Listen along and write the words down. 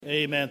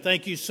Amen.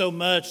 Thank you so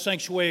much,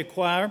 Sanctuary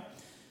Choir,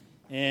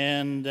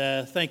 and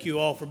thank you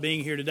all for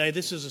being here today.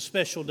 This is a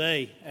special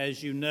day,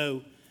 as you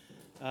know.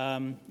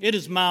 It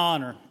is my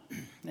honor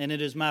and it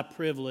is my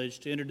privilege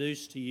to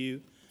introduce to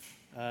you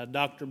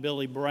Dr.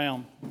 Billy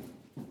Brown.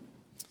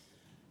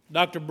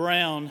 Dr.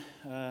 Brown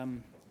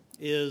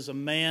is a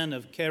man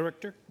of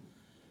character,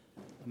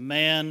 a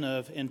man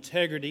of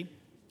integrity.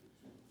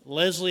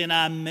 Leslie and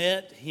I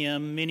met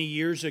him many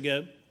years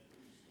ago.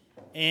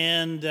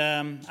 And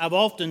I've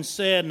often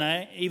said, and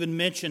I even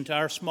mentioned to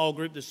our small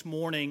group this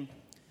morning,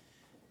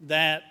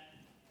 that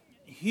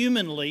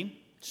humanly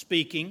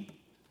speaking,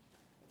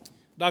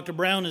 Dr.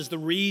 Brown is the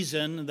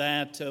reason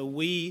that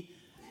we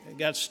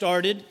got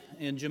started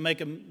in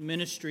Jamaica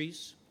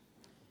Ministries,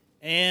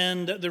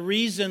 and the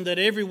reason that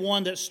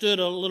everyone that stood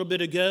a little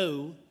bit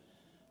ago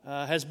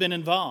has been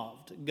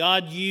involved.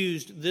 God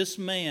used this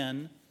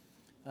man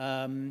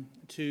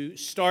to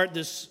start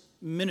this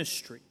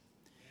ministry.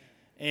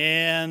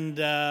 And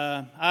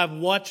I've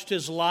watched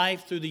his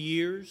life through the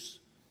years,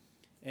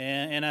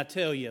 and I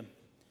tell you,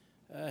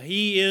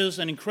 he is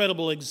an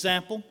incredible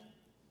example.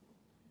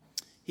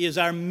 He is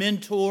our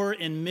mentor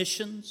in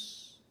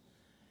missions,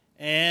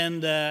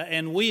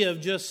 and we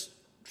have just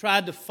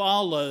tried to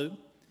follow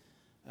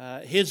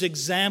his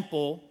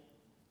example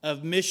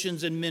of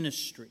missions and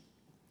ministry.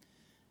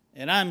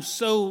 And I'm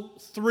so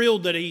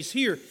thrilled that he's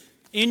here.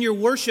 In your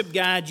worship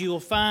guide, you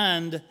will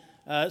find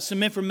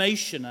some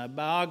information, a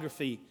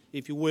biography,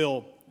 if you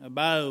will, a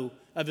bio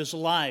of his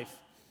life.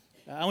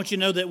 I want you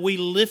to know that we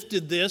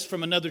lifted this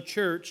from another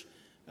church.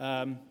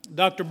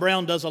 Dr.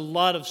 Brown does a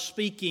lot of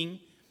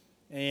speaking,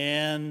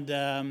 and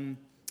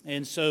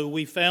so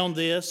we found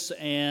this,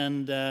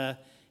 and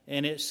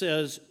it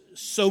says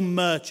so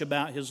much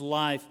about his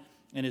life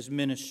and his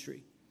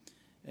ministry.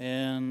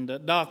 And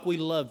Doc, we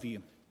love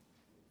you.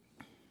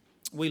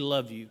 We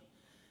love you,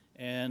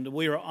 and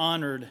we are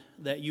honored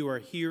that you are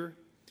here.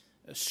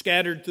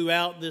 Scattered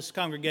throughout this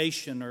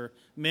congregation are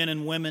men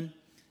and women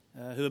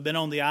who have been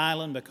on the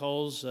island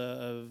because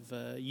of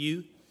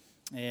you,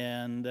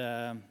 and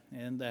that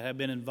have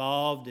been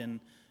involved in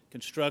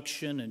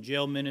construction and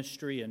jail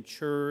ministry and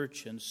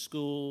church and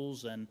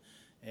schools and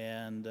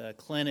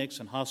clinics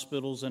and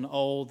hospitals and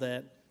all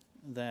that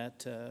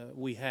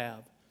we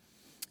have.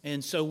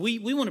 And so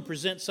we want to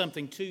present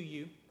something to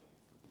you.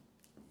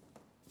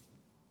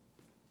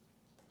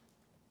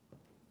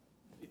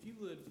 If you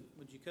would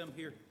you come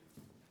here?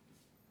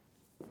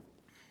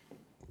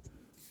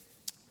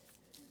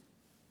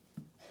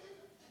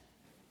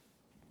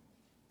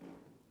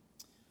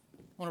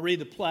 I want to read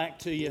the plaque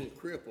to you. A little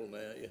crippled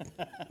now,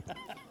 yeah.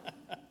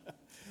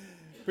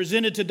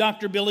 Presented to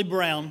Dr. Billy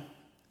Brown,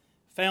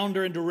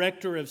 founder and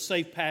director of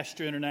Safe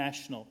Pasture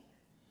International.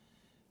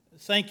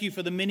 Thank you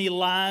for the many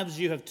lives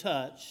you have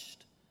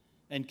touched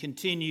and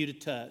continue to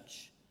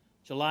touch.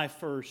 July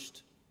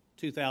 1st,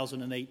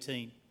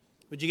 2018.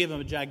 Would you give him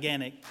a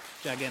gigantic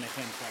hand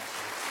clap?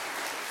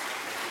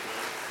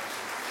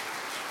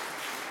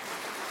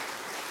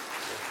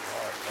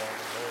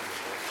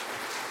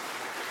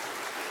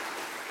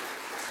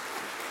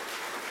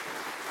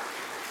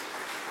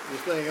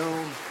 This thing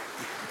on.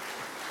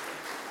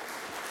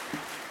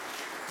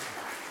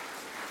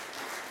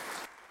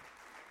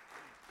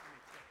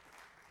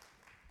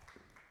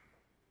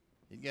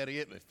 You got to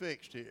get me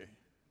fixed here.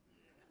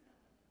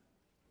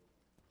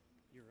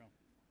 You're on.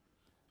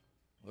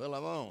 Well,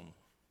 I'm on.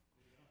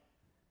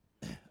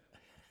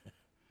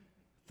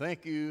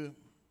 Thank you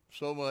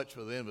so much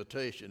for the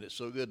invitation. It's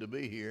so good to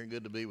be here and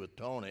good to be with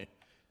Tony.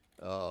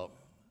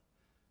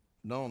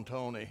 Known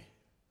Tony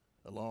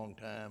a long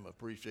time.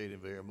 Appreciate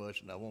him very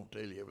much, and I won't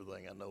tell you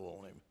everything I know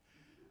on him.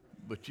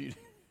 But you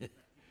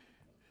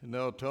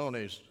know,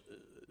 Tony's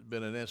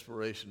been an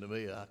inspiration to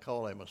me. I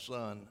call him a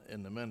son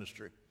in the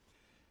ministry.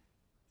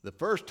 The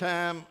first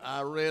time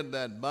I read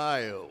that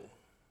bio,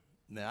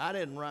 now I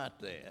didn't write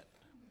that.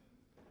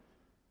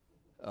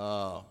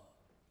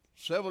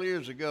 Several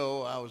years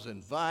ago, I was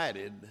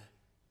invited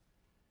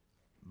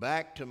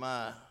back to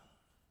my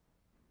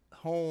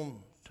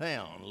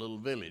hometown, a little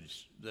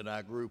village that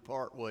I grew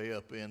part way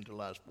up in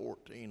till I was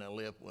 14. I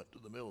left, went to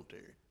the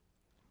military.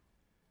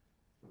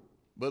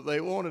 But they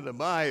wanted a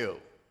bio.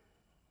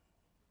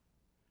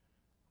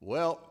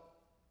 Well,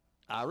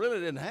 I really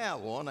didn't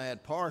have one. I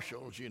had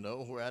partials,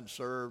 where I'd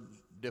served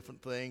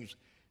different things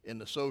in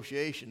the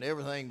association,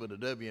 everything but a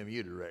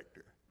WMU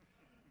director.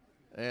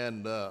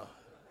 And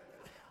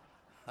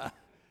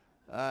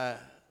I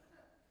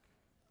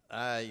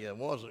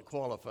wasn't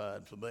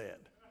qualified for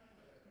that.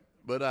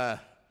 But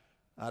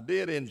I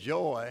did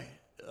enjoy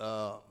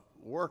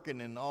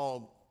working in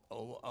all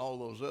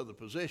those other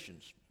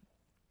positions.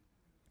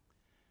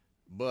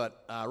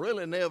 But I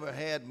really never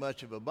had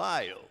much of a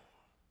bio.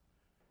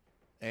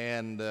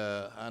 And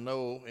I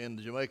know in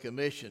the Jamaica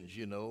Missions,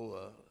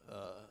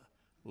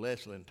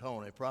 Leslie and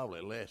Tony,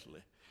 probably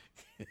Leslie,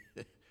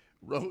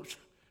 wrote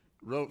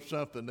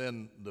something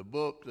in the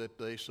book that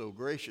they so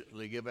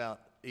graciously give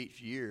out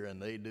each year,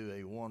 and they do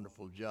a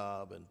wonderful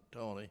job. And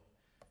Tony,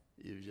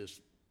 you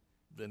just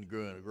been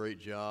doing a great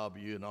job,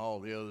 you and all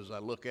the others. I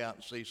look out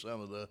and see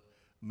some of the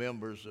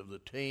members of the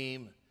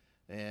team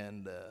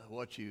and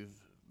what you've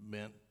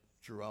meant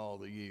through all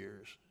the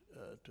years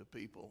to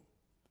people.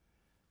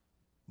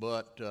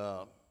 But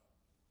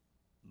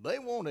they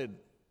wanted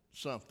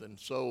something,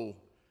 so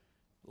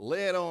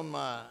led on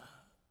my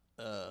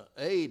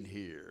aid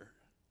here,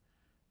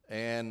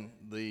 and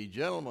the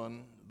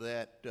gentleman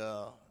that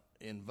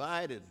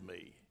invited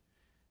me,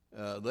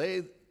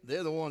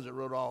 they're the ones that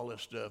wrote all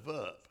this stuff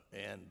up.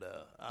 And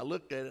I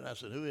looked at it and I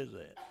said, who is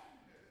that?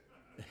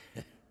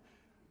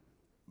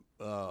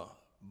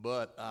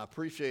 But I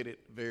appreciate it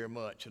very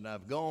much. And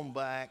I've gone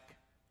back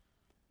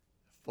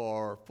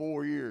for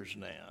 4 years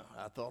now.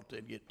 I thought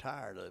they'd get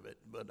tired of it.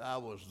 But I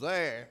was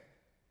there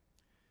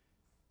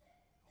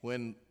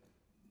when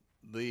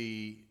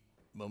the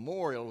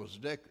memorial was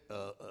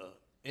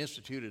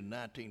instituted in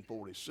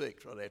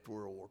 1946, right after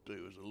World War II.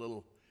 It was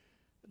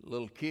a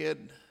little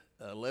kid,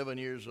 11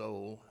 years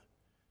old,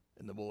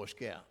 in the Boy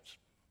Scouts.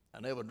 I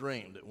never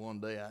dreamed that one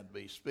day I'd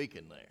be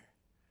speaking there.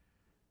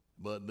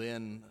 But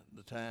then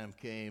the time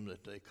came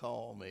that they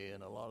called me,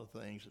 and a lot of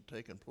things had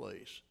taken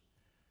place.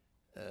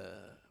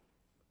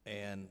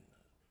 And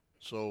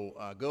so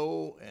I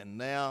go, and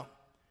now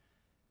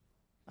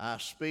I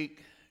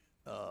speak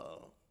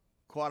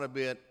quite a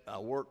bit. I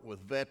work with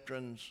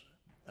veterans.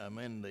 I'm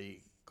in the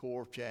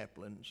Corps of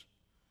Chaplains,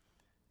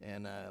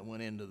 and I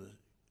went into the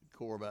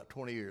Corps about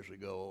 20 years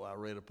ago. I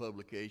read a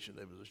publication,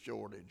 there was a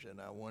shortage, and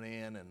I went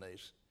in, and they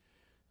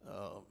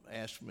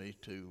asked me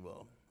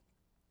to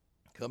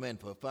come in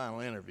for a final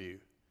interview.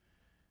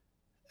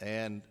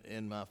 And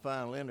in my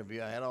final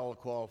interview, I had all the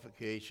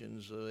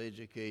qualifications,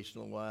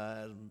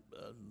 educational-wise,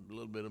 a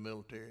little bit of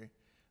military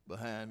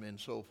behind me and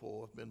so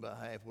forth. Been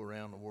about halfway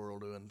around the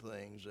world doing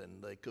things,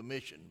 and they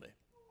commissioned me.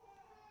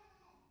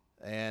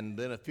 And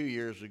then a few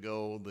years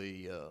ago,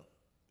 the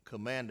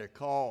commander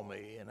called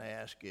me and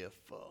asked if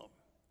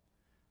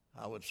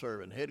I would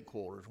serve in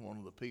headquarters. One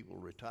of the people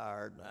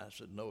retired, and I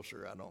said, no,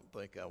 sir, I don't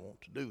think I want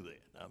to do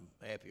that. I'm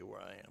happy where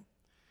I am.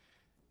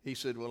 He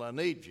said, well, I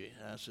need you.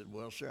 I said,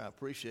 well, sir, I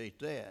appreciate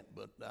that,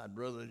 but I'd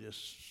rather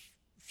just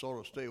sort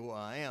of stay where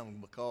I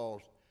am,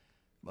 because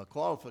my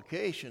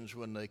qualifications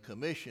when they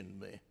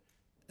commissioned me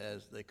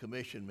as a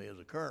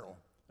colonel,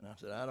 and I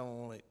said, I don't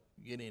want to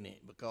get in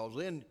it, because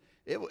then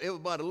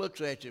everybody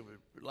looks at you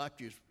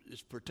like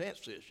it's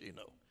pretentious, you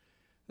know.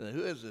 And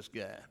who is this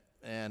guy?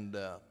 And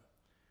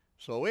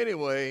so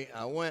anyway,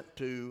 I went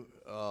to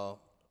an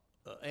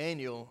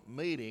annual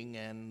meeting,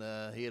 and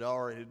he had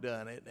already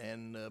done it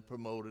and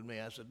promoted me.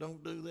 I said,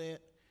 don't do that.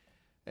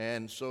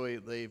 And so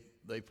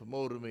they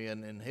promoted me,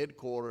 and in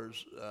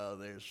headquarters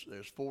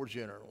there's 4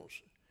 generals,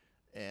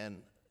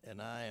 and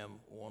I am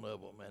one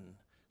of them. And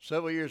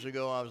several years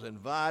ago, I was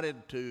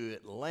invited to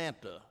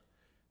Atlanta,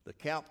 the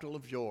capital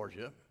of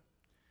Georgia.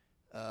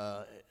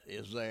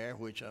 Is there,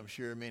 which I'm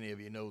sure many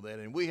of you know that.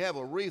 And we have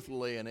a wreath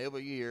laying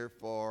every year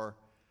for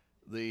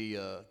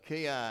the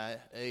KIA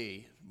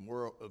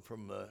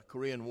from the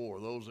Korean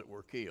War, those that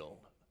were killed,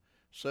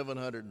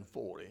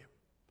 740.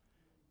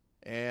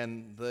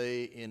 And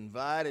they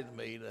invited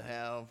me to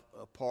have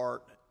a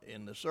part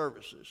in the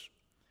services.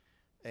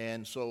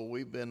 And so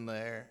we've been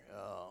there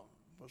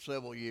for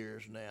several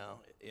years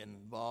now,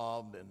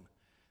 involved.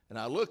 And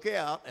I look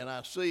out and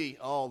I see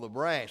all the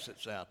brass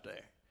that's out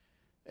there.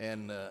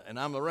 And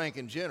I'm the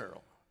ranking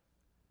general.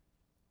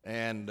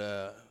 And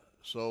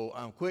so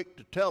I'm quick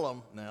to tell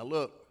them, now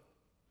look,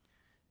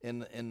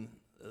 in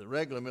the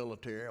regular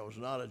military, I was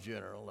not a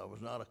general. I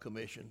was not a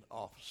commissioned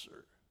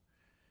officer.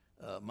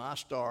 My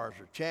stars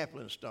are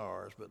chaplain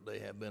stars, but they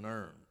have been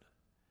earned,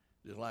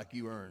 just like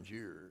you earned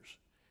yours.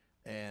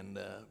 And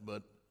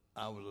but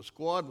I was a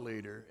squad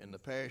leader in the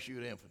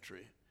parachute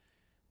infantry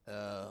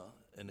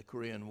in the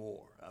Korean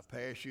War. I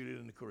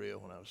parachuted into Korea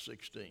when I was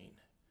 16,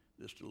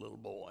 just a little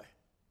boy.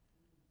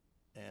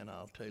 And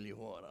I'll tell you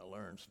what, I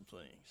learned some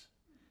things.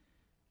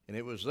 And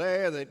it was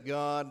there that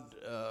God,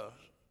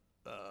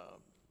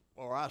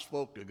 or I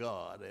spoke to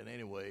God, and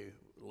anyway,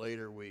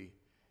 later we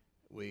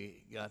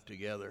got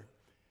together.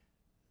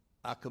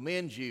 I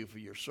commend you for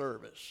your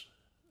service.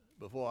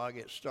 Before I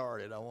get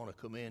started, I want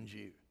to commend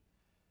you.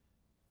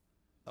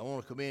 I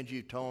want to commend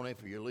you, Tony,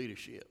 for your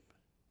leadership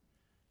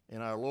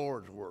in our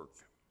Lord's work,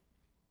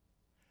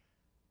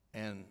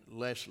 and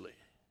Leslie,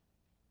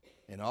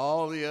 and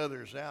all the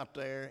others out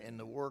there in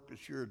the work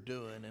that you're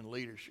doing in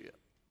leadership.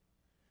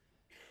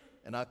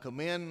 And I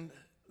commend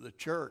the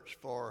church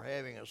for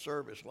having a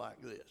service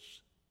like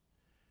this,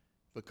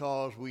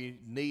 because we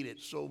need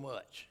it so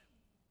much.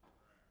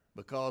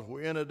 Because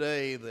we're in a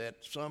day that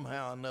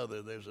somehow or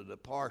another there's a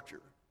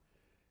departure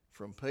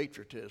from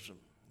patriotism,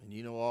 and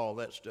you know all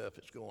that stuff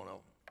that's going on.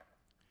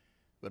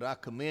 But I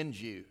commend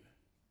you,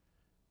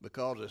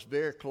 because it's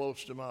very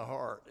close to my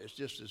heart. It's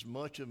just as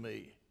much of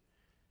me.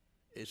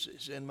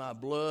 It's in my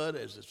blood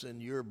as it's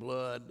in your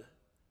blood.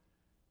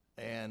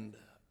 And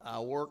I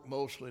work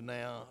mostly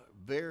now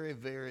very,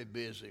 very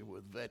busy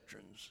with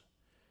veterans.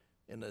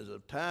 And there's a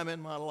time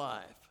in my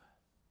life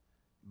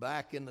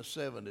back in the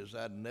 70s,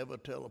 I'd never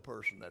tell a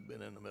person I'd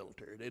been in the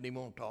military. Didn't even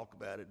want to talk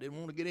about it. Didn't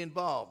want to get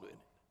involved in it.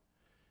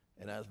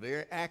 And I was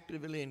very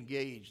actively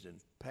engaged in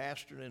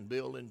pastoring and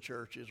building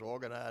churches,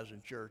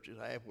 organizing churches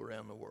halfway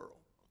around the world.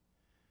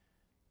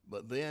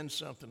 But then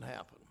something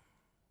happened,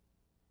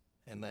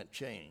 and that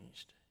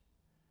changed.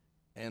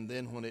 And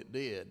then when it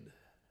did,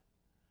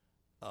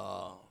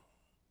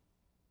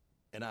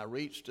 and I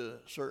reached a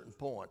certain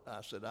point,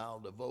 I said, I'll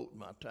devote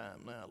my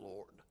time now,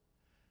 Lord,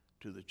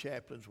 to the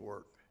chaplain's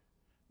work,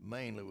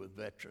 mainly with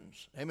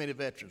veterans. How many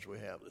veterans we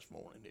have this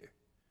morning here?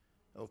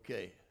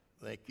 Okay,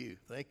 thank you.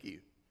 Thank you.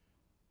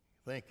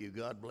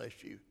 God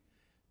bless you.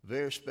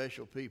 Very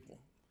special people.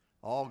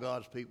 All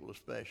God's people are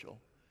special.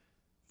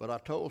 But I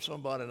told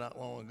somebody not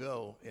long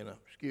ago in a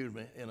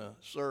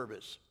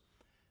service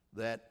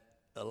that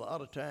a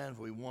lot of times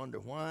we wonder,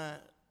 why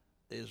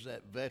is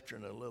that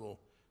veteran a little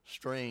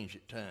strange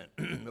at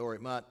times, or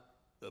it might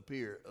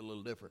appear a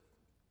little different.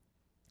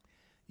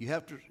 You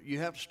have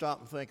to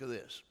stop and think of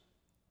this,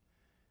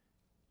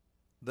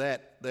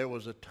 that there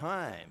was a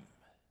time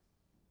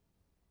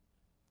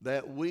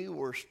that we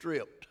were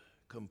stripped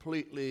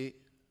completely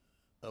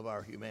of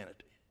our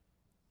humanity.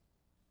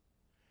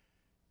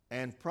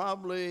 And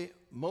probably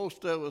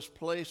most of us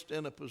placed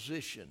in a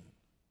position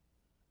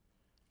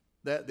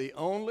that the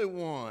only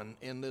one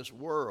in this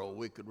world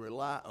we could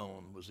rely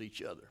on was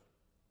each other.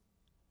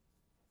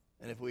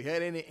 And if we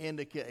had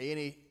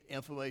any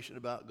information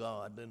about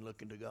God, then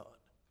looking to God.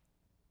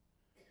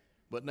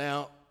 But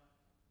now,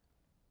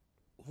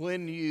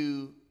 when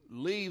you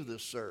leave the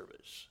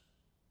service,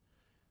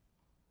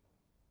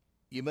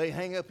 you may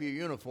hang up your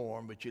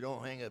uniform, but you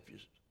don't hang up your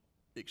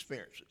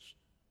experiences.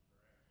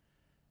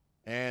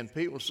 And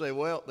people say,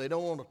 well, they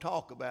don't want to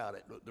talk about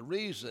it. But the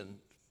reason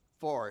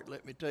for it,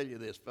 let me tell you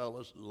this,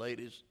 fellas and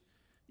ladies,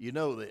 you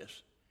know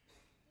this,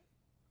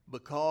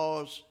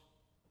 because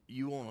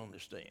you won't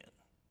understand.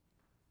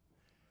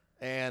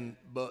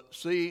 But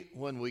see,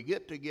 when we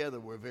get together,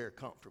 we're very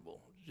comfortable,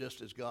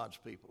 just as God's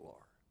people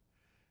are.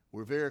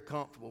 We're very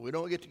comfortable. We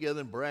don't get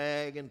together and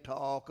brag and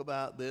talk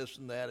about this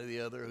and that or the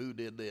other, who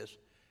did this.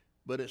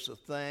 But it's a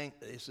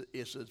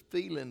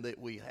feeling that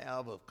we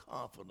have of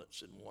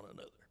confidence in one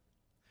another.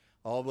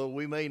 Although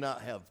we may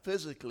not have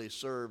physically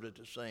served at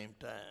the same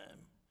time,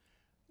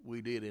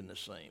 we did in the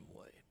same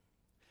way.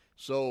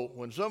 So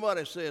when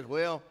somebody says,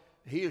 well,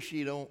 he or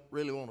she don't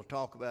really want to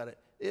talk about it,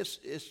 it's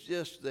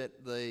just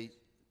that they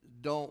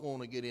don't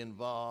want to get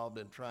involved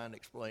in trying to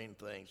explain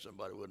things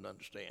somebody wouldn't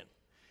understand.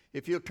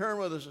 If you'll turn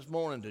with us this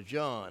morning to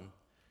John,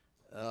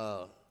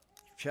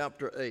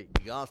 chapter 8,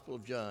 the Gospel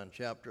of John,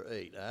 chapter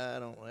 8.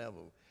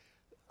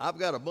 I've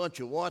got a bunch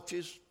of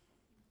watches.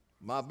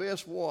 My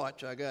best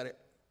watch I got at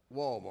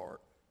Walmart.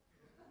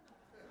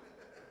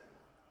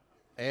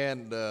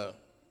 And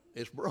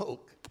it's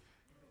broke.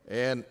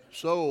 And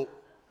so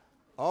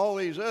all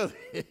these other,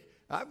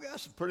 I've got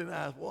some pretty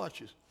nice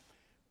watches.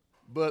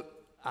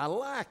 But I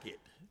like it.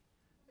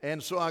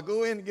 And so I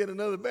go in and get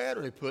another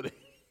battery put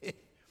in.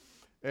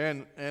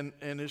 and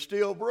it's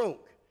still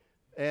broke.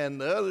 And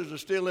the others are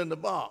still in the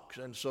box.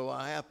 And so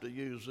I have to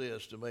use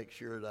this to make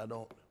sure that I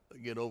don't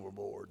get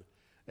overboard.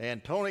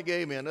 And Tony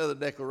gave me another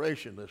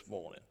decoration this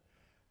morning.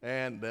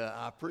 And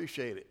I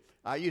appreciate it.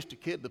 I used to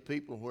kid the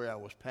people where I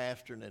was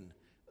pastoring, and,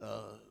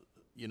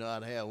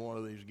 I'd have one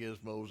of these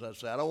gizmos. I'd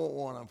say, I don't want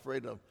one. I'm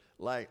afraid I'm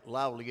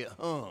liable to get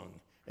hung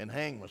and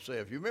hang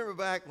myself. You remember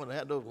back when I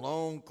had those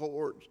long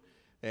cords?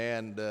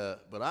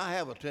 But I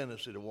have a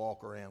tendency to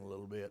walk around a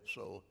little bit,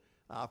 so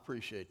I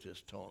appreciate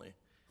this, Tony,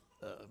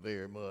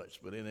 very much.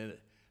 But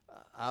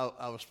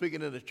I was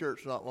speaking in the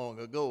church not long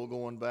ago,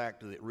 going back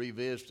to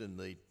revisiting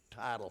the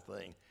title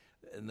thing.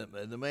 And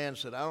the man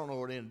said, I don't know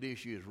what to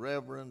introduce you as,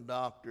 Reverend,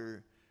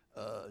 Doctor,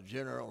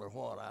 General, or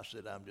what. I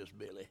said, I'm just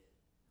Billy.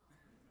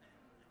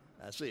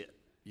 That's it.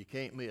 You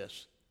can't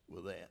miss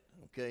with that,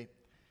 okay?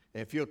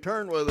 And if you'll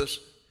turn with us,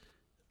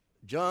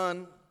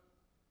 John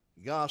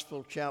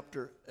Gospel,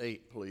 chapter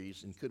 8,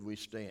 please, and could we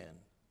stand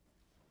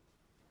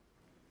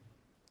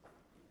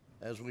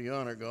as we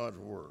honor God's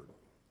Word.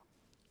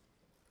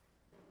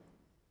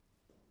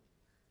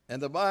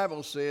 And the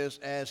Bible says,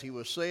 as he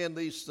was saying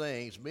these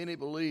things, many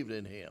believed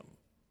in him.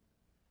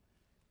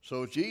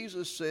 So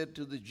Jesus said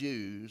to the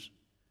Jews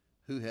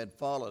who had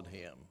followed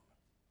him,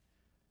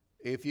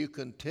 if you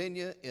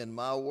continue in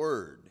my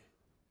word,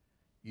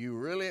 you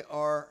really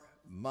are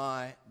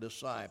my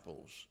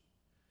disciples.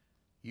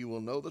 You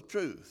will know the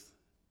truth,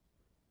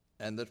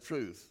 and the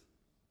truth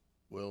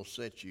will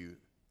set you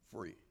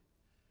free.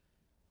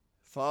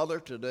 Father,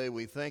 today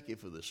we thank you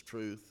for this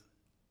truth.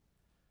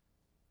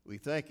 We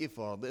thank you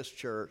for this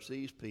church,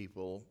 these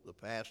people, the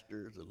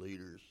pastors, the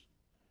leaders,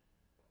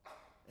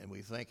 and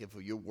we thank you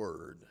for your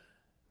word.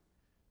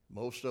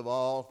 Most of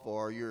all,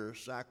 for your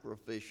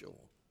sacrificial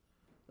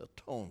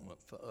atonement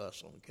for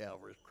us on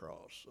Calvary's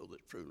cross so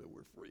that truly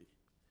we're free.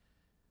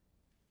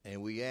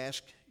 And we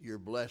ask your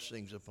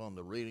blessings upon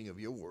the reading of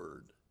your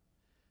word.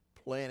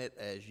 Plan it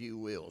as you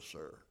will,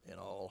 sir, in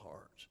all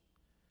hearts.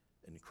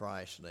 In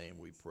Christ's name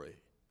we pray.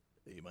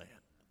 Amen.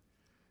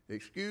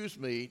 excuse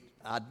me,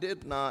 I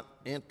did not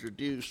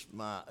introduce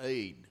my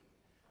aide,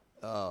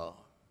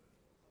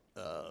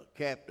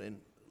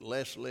 Captain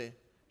Leslie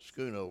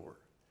Schoonover.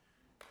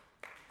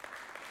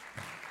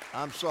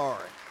 I'm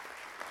sorry.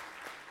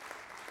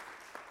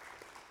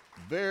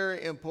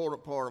 Very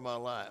important part of my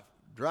life.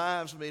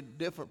 Drives me to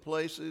different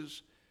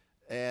places,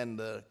 and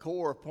the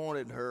Corps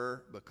appointed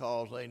her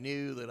because they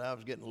knew that I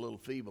was getting a little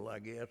feeble, I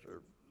guess,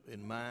 or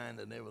in mind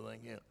and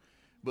everything else.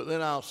 But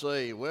then I'll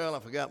say, well, I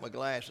forgot my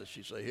glasses.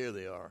 She'd say, here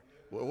they are.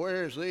 Well,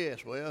 where is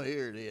this? Well,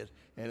 here it is.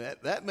 And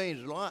that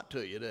means a lot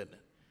to you, doesn't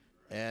it?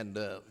 And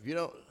you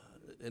know,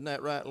 isn't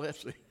that right,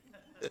 Leslie?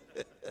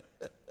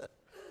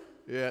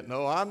 Yeah,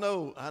 no, I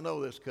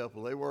know this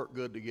couple. They work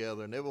good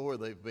together, and everywhere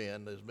they've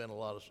been, there's been a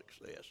lot of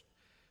success.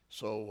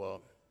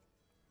 So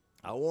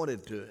I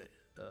wanted to,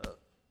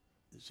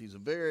 she's a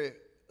very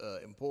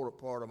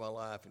important part of my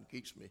life and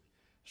keeps me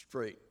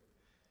straight.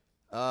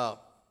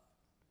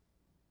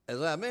 As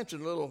I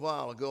mentioned a little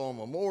while ago, on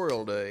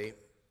Memorial Day,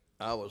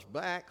 I was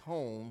back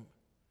home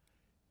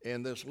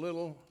in this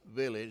little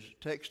village,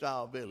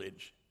 textile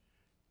village,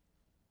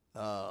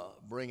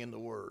 bringing the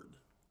word.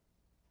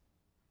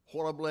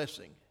 What a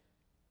blessing.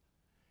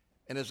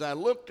 And as I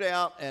looked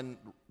out and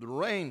the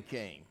rain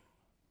came,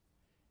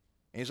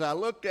 as I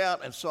looked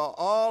out and saw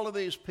all of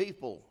these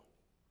people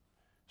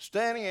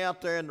standing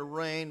out there in the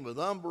rain with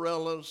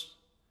umbrellas,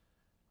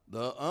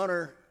 the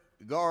honor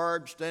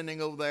guard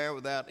standing over there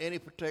without any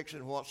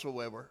protection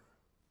whatsoever,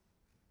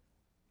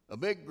 a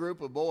big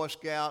group of Boy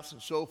Scouts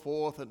and so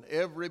forth, and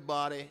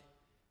everybody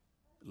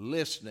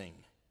listening.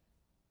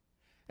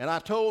 And I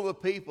told the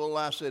people,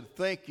 I said,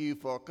 thank you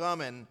for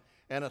coming,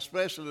 and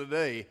especially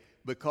today,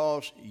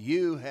 because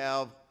you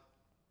have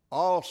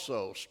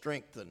also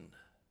strengthened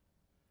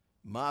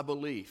my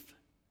belief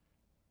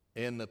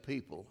in the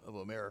people of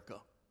America.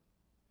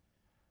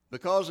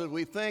 Because as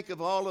we think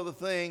of all of the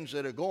things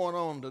that are going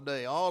on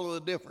today, all of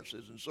the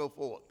differences and so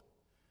forth,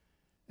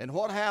 and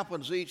what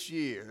happens each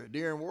year,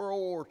 during World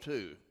War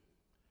II,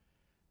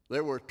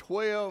 there were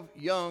 12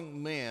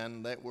 young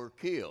men that were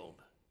killed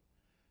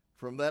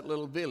from that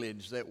little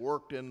village that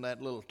worked in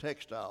that little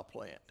textile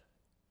plant.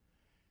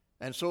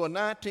 And so in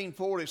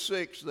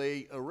 1946,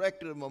 they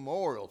erected a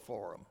memorial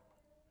for them.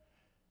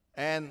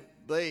 And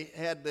they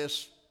had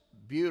this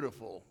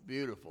beautiful,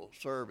 beautiful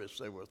service.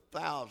 There were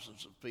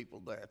thousands of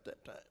people there at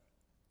that time.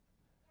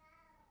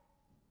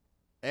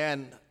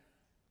 And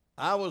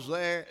I was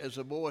there as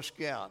a Boy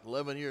Scout,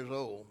 11 years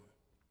old.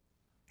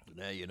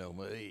 Now you know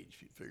my age,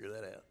 you figure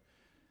that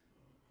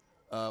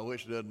out,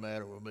 which doesn't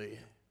matter with me.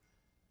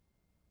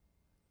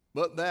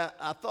 But that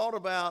I thought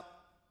about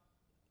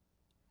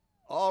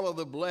all of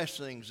the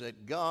blessings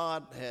that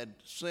God had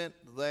sent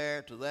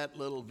there to that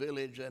little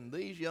village, and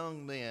these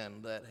young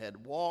men that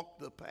had walked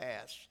the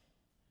paths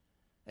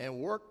and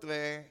worked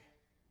there,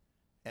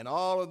 and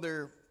all of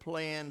their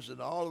plans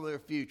and all of their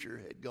future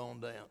had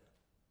gone down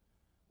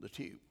the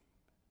tube.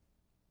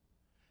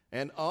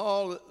 And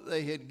all that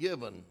they had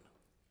given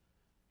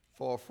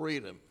for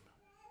freedom.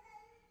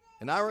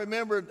 And I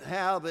remembered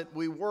how that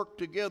we worked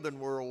together in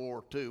World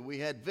War II. We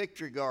had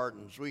victory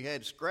gardens. We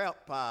had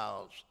scrap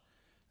piles.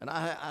 And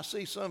I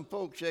see some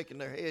folks shaking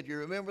their head. You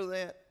remember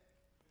that?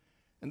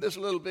 In this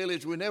little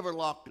village, we never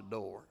locked the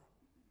door.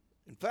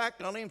 In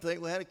fact, I don't even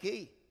think we had a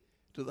key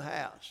to the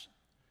house.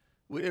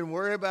 We didn't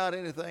worry about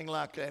anything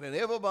like that. And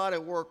everybody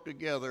worked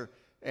together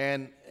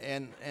and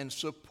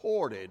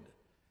supported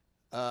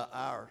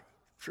our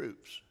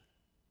troops.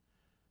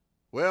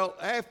 Well,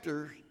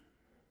 after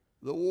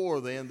the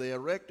war then, they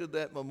erected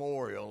that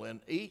memorial, and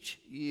each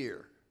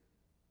year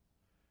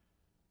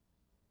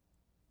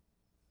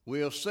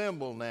we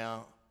assemble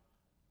now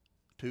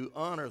to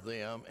honor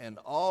them and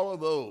all of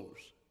those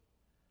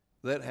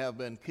that have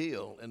been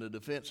killed in the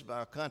defense of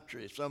our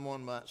country.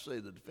 Someone might say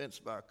the defense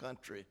of our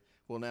country.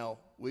 Well, now,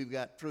 we've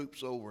got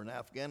troops over in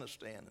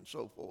Afghanistan and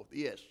so forth.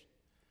 Yes.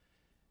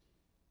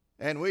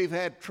 And we've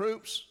had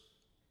troops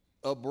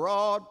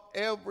abroad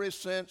ever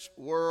since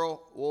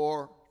World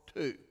War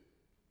II.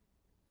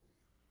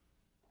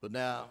 But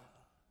now,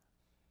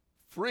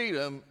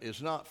 freedom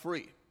is not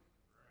free.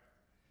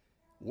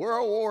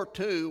 World War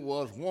II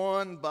was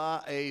won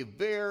by a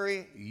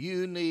very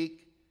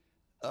unique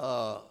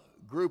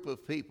group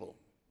of people.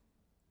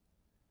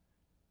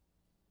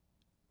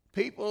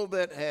 People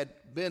that had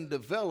been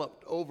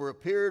developed over a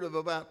period of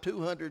about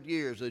 200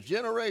 years, a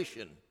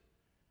generation,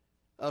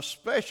 a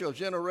special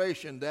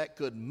generation that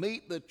could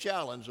meet the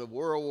challenge of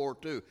World War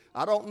II.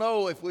 I don't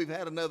know if we've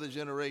had another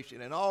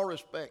generation in all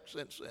respects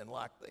since then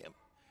like them.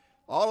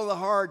 All of the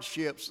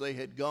hardships they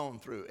had gone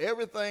through,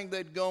 everything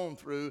they'd gone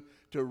through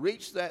to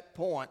reach that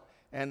point,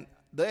 and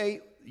they,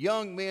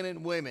 young men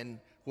and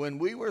women, when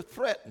we were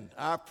threatened,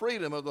 our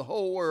freedom of the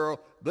whole world,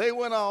 they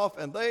went off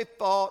and they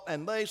fought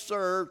and they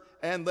served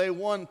and they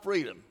won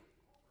freedom.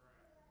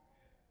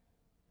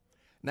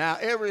 Now,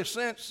 ever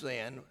since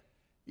then,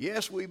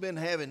 yes, we've been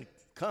having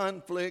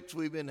conflicts,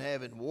 we've been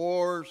having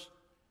wars,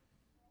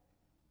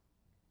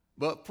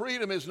 but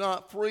freedom is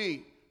not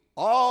free.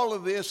 All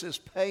of this is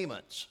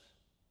payments.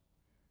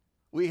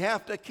 We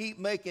have to keep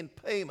making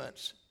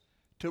payments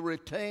to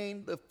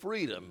retain the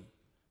freedom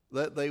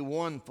that they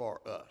won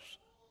for us.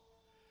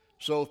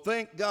 So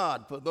thank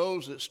God for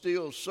those that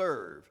still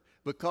serve,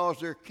 because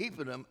they're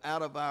keeping them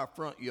out of our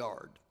front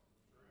yard.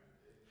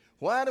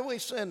 Why do we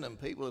send them?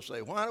 People will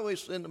say, why do we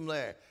send them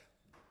there?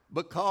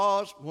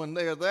 Because when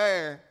they're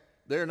there,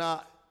 they're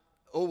not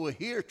over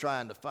here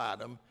trying to fight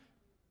them,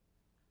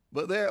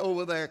 but they're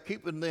over there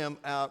keeping them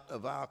out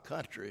of our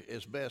country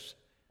as best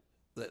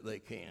that they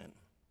can.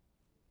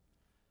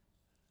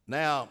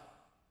 Now,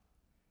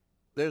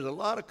 there's a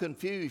lot of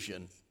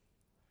confusion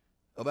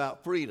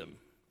about freedom.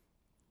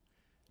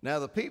 Now,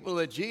 the people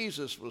that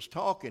Jesus was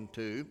talking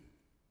to,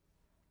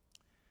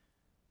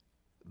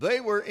 they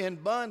were in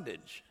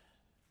bondage.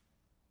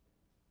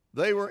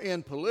 They were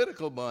in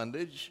political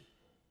bondage.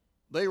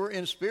 They were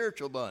in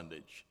spiritual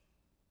bondage.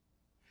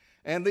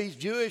 And these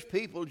Jewish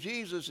people,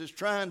 Jesus is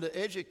trying to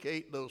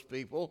educate those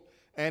people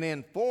and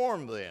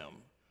inform them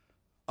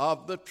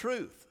of the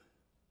truth.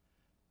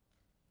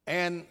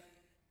 And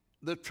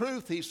the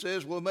truth, he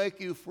says, will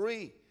make you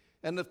free.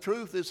 And the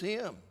truth is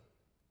him.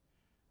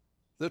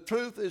 The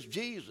truth is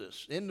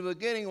Jesus. In the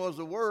beginning was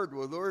the Word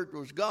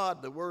was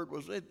God, the Word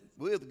was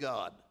with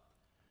God.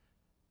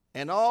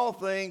 And all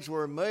things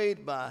were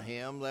made by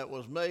him that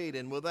was made,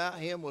 and without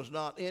him was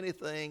not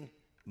anything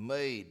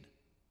made.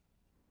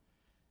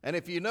 And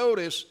if you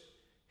notice,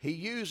 he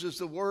uses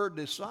the word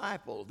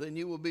disciple, then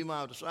you will be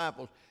my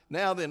disciples.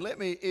 Now then, let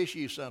me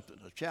issue something,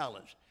 a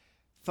challenge.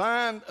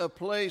 Find a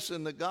place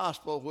in the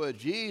gospel where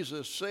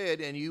Jesus said,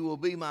 and you will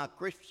be my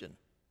Christian.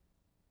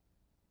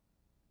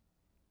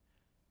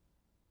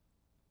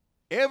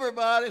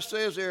 Everybody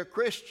says they're a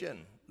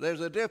Christian.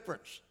 There's a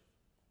difference.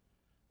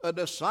 A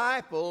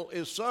disciple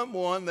is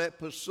someone that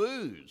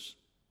pursues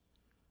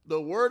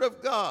the Word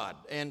of God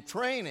and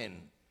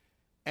training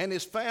and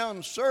is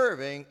found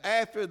serving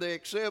after they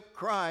accept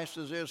Christ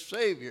as their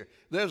Savior.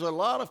 There's a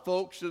lot of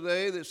folks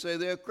today that say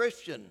they're a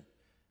Christian.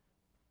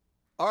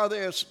 Are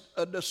they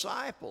a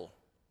disciple?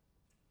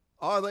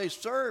 Are they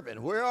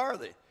serving? Where are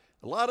they?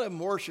 A lot of them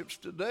worships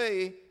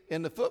today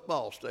in the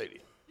football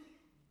stadium.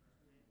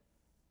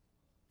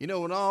 You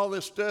know, when all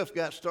this stuff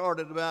got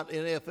started about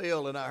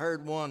NFL, and I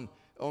heard one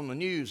on the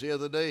news the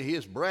other day, he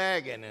was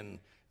bragging and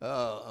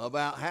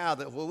about how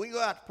that, well, we go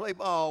out to play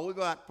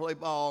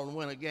ball and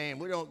win a game.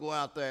 We don't go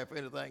out there for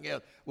anything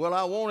else. Well,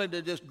 I wanted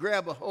to just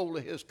grab a hold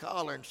of his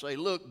collar and say,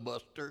 look,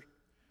 Buster,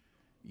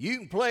 you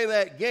can play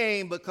that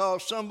game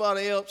because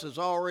somebody else has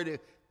already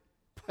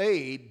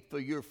paid for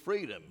your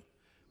freedom.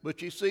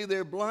 But you see,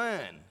 they're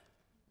blind.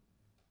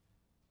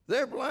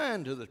 They're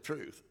blind to the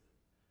truth.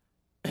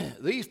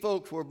 These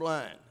folks were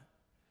blind.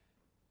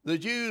 The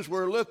Jews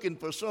were looking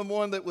for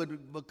someone that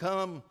would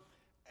become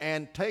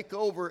and take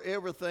over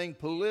everything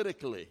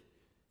politically.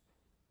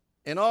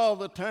 And all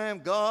the time,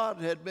 God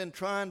had been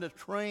trying to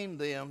train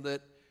them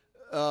that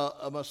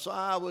a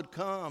Messiah would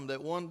come,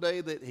 that one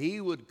day that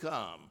he would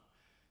come.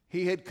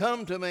 He had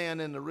come to man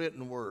in the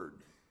written word.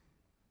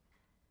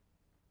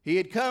 He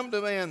had come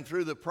to man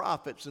through the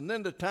prophets. And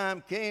then the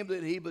time came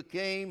that he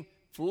became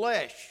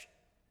flesh.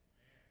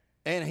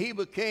 And he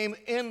became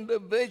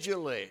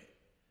individually.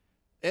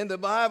 And the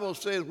Bible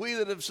says, we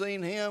that have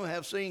seen him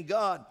have seen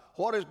God.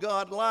 What is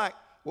God like?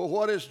 Well,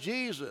 what is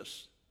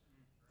Jesus?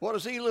 What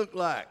does he look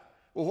like?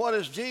 Well, what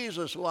is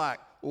Jesus like?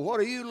 Well, what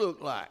do you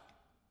look like?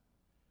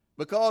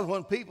 Because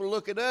when people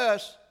look at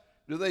us,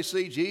 do they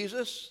see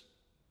Jesus?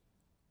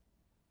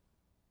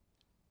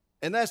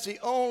 And that's the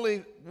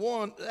only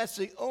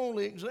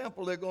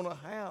example they're going to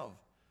have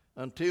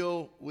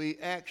until we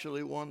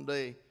actually one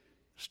day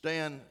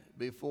stand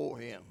before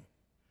him.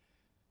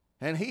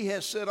 And he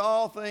has set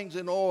all things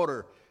in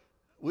order.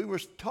 We were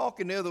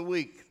talking the other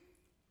week.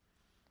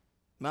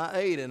 My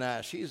aide and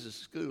I, she's a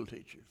school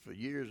teacher for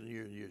years and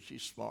years and years.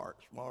 She's smart,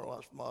 a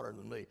lot smarter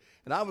than me.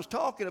 And I was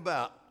talking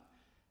about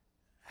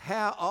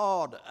how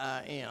awed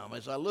I am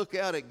as I look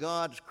out at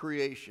God's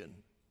creation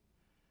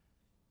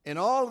and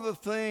all of the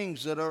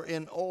things that are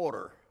in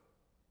order,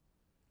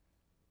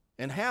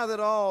 and how that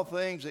all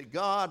things that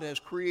God has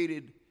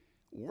created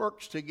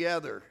works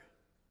together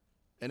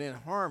and in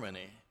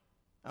harmony.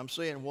 I'm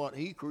saying what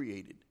he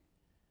created.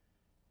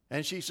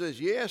 And she says,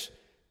 yes,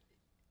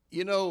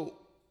 you know,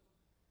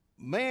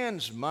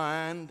 man's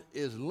mind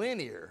is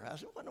linear. I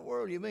said, what in the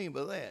world do you mean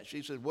by that?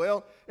 She said,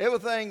 well,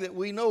 everything that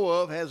we know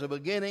of has a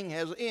beginning,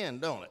 has an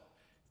end, don't it?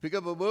 Pick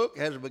up a book,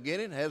 has a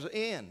beginning, has an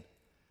end.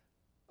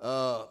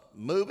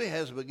 Movie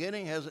has a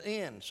beginning, has an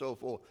end, so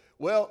forth.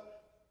 Well,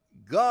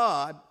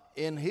 God,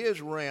 in his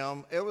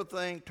realm,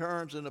 everything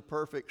turns in a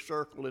perfect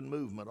circle and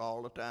movement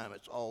all the time.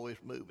 It's always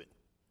moving.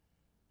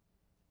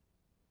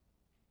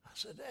 I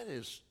said, that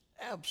is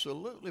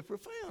absolutely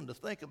profound to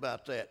think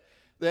about that.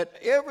 That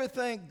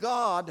everything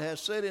God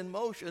has set in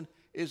motion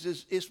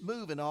is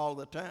moving all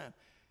the time.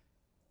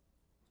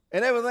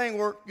 And everything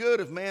worked good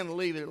if man would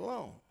leave it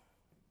alone.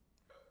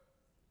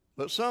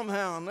 But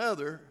somehow or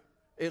another,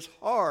 it's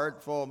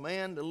hard for a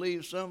man to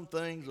leave some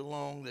things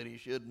alone that he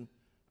shouldn't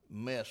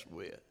mess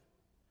with.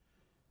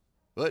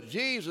 But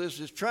Jesus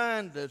is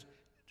trying to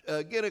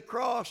get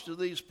across to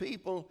these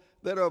people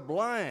that are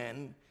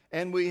blind,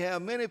 and we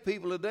have many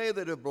people today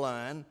that are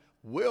blind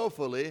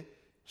willfully.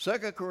 2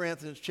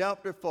 Corinthians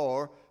chapter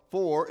 4,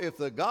 if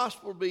the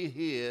gospel be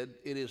hid,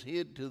 it is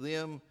hid to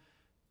them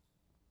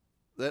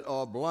that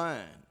are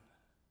blind,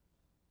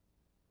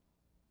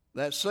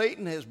 that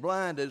Satan has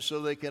blinded so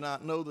they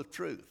cannot know the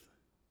truth.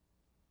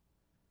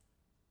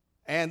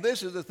 And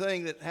this is the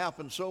thing that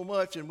happens so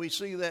much, and we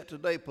see that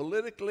today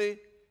politically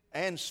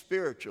and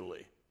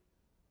spiritually.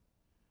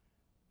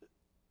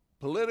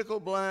 Political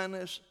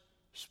blindness,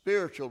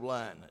 spiritual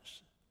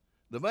blindness.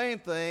 The main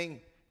thing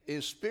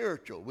is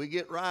spiritual. We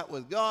get right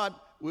with God,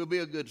 we'll be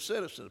a good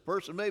citizen. A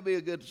person may be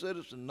a good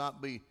citizen and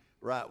not be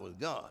right with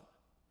God.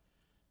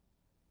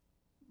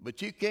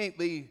 But you can't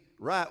be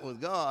right with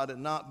God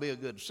and not be a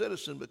good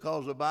citizen,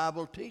 because the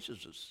Bible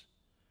teaches us.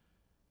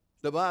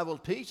 The Bible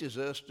teaches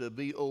us to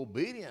be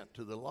obedient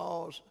to the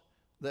laws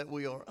that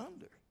we are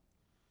under.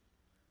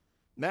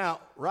 Now,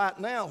 right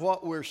now,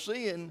 what we're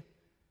seeing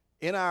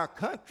in our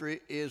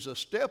country is a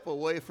step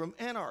away from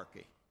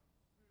anarchy.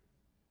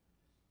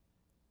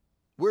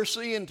 We're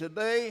seeing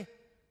today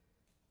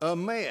a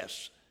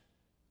mess.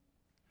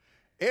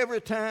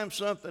 Every time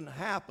something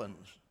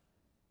happens,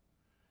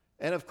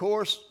 and of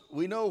course,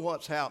 we know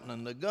what's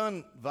happening, the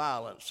gun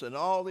violence and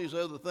all these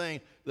other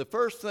things, the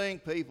first thing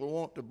people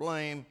want to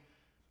blame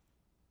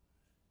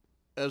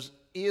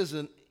is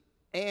an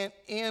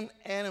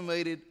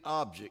inanimated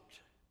object.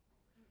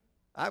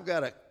 I've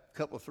got a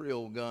couple, 3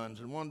 old guns,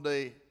 and one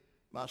day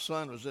my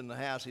son was in the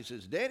house. He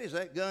says, "Daddy, has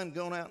that gun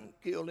gone out and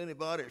killed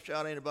anybody or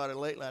shot anybody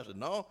lately?" I said,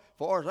 "No, as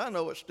far as I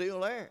know, it's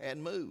still there,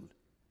 hadn't moved."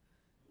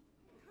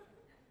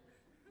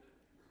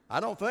 I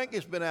don't think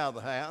it's been out of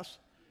the house.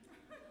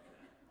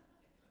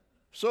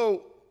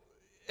 So,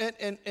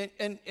 and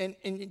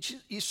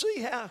you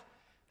see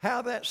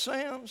how that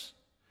sounds?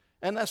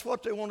 And that's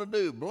what they want to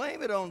do.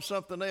 Blame it on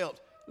something else.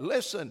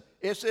 Listen,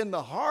 it's in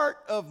the heart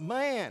of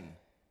man.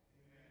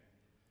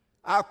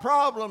 Our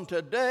problem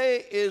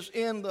today is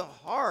in the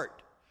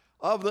heart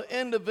of the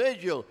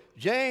individual.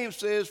 James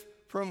says,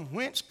 "From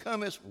whence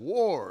cometh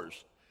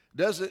wars?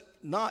 Does it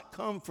not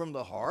come from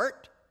the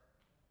heart?"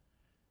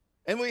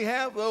 And we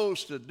have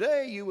those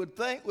today you would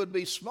think would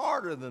be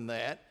smarter than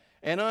that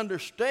and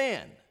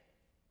understand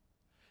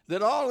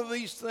that all of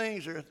these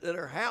things that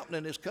are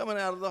happening is coming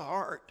out of the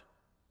heart.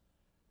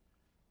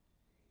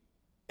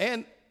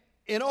 And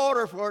in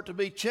order for it to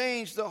be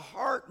changed, the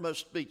heart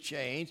must be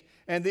changed.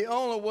 And the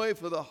only way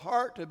for the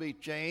heart to be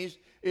changed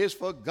is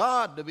for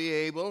God to be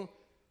able,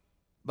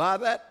 by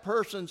that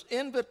person's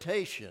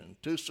invitation,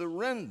 to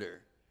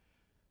surrender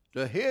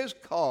to his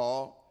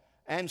call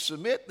and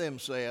submit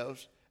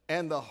themselves,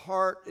 and the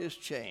heart is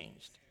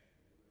changed.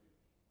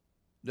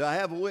 Do I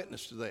have a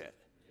witness to that?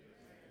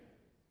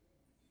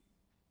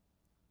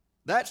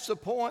 That's the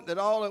point, that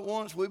all at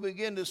once we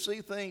begin to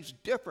see things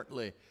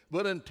differently.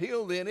 But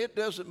until then, it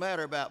doesn't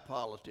matter about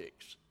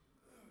politics.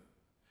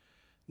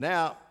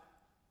 Now,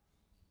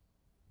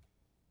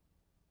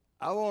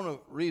 I want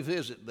to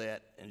revisit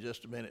that in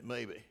just a minute,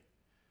 maybe.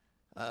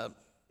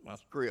 My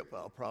script,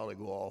 I'll probably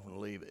go off and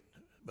leave it,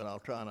 but I'll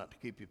try not to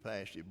keep you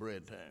past your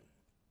bread time.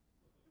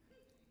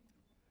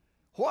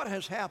 What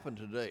has happened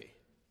today?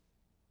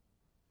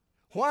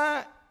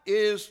 Why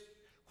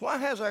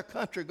has our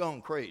country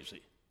gone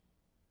crazy?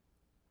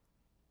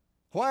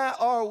 Why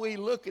are we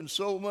looking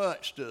so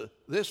much to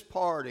this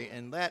party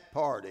and that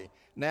party?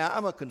 Now,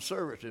 I'm a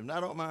conservative, and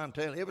I don't mind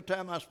telling you, every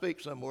time I speak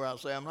somewhere, I'll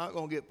say I'm not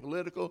going to get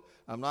political,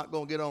 I'm not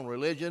going to get on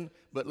religion,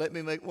 but let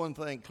me make one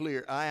thing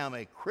clear. I am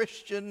a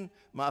Christian.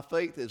 My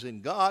faith is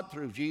in God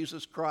through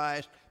Jesus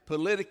Christ.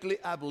 Politically,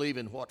 I believe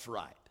in what's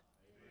right.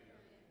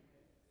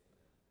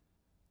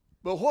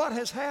 But what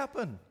has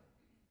happened?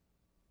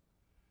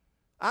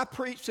 I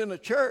preached in a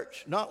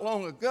church not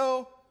long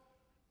ago.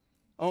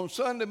 On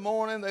Sunday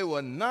morning, there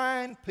were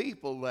 9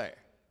 people there.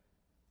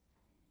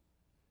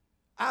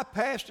 I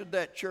pastored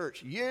that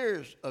church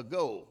years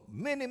ago,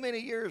 many, many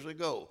years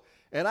ago,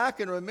 and I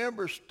can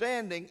remember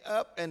standing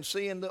up and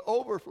seeing the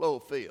overflow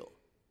field.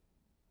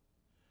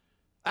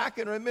 I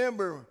can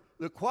remember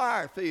the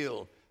choir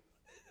field.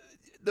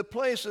 The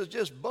place is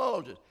just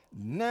bulging.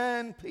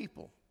 9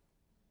 people.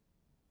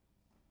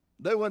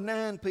 There were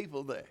 9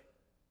 people there.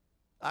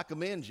 I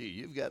commend you.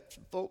 You've got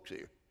some folks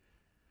here.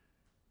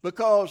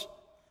 Because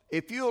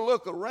if you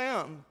look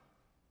around,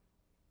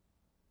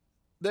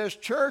 there's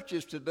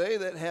churches today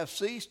that have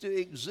ceased to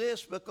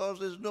exist because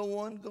there's no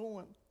one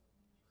going.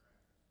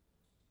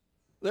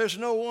 There's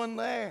no one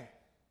there.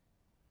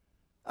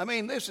 I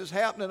mean, this is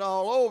happening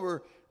all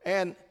over.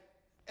 And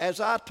as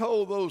I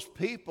told those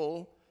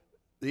people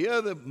the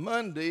other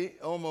Monday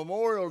on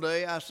Memorial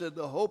Day, I said,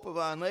 the hope of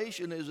our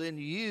nation is in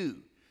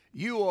you.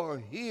 You are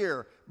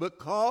here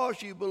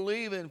because you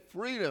believe in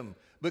freedom,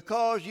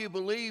 because you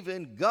believe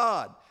in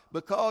God,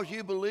 because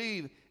you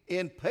believe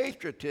in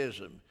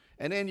patriotism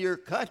and in your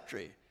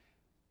country.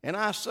 And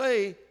I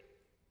say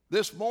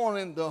this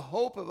morning, the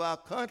hope of our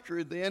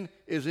country then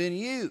is in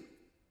you.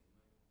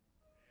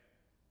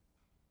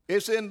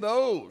 It's in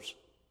those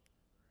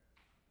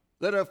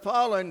that are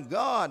following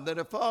God, that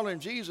are following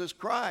Jesus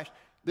Christ.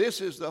 This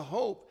is the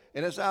hope.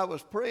 And as I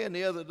was praying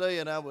the other day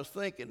and I was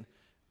thinking,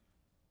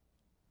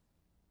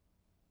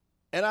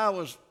 and I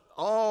was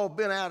all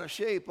bent out of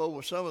shape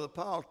over some of the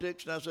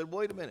politics, and I said,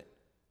 wait a minute.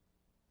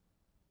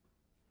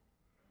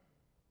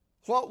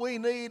 What we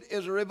need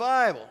is a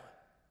revival.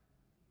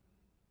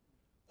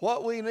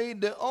 What we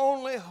need, the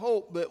only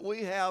hope that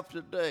we have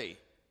today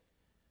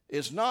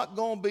is not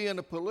going to be in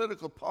a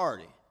political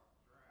party.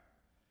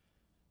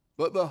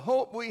 But the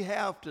hope we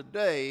have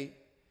today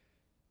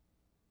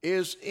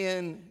is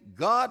in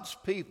God's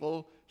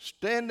people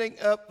standing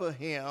up for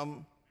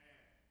Him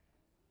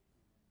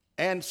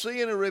and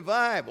seeing a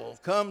revival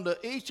come to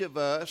each of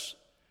us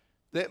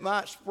that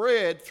might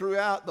spread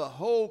throughout the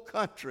whole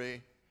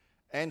country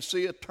and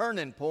see a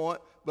turning point,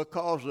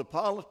 because the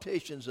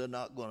politicians are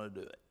not going to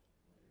do it.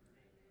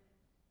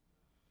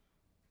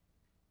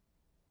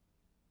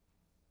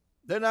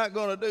 They're not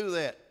going to do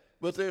that.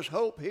 But there's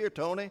hope here,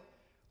 Tony.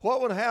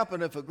 What would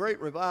happen if a great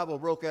revival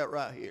broke out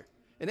right here?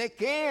 And it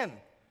can.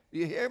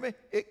 You hear me?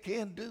 It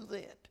can do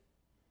that.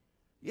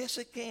 Yes,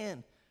 it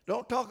can.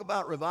 Don't talk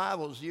about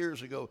revivals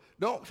years ago.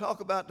 Don't talk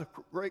about the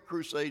great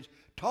crusades.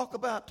 Talk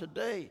about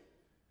today.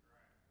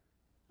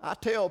 I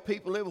tell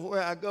people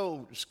everywhere I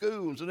go, to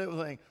schools and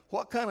everything,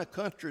 what kind of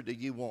country do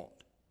you want?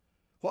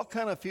 What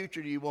kind of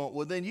future do you want?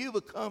 Well, then you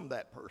become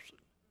that person.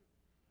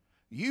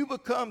 You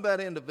become that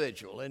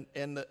individual,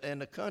 and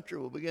the country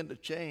will begin to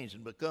change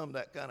and become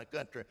that kind of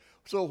country.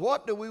 So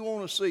what do we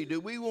want to see? Do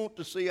we want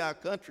to see our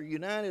country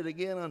united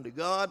again unto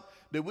God?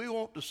 Do we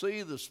want to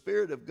see the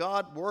Spirit of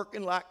God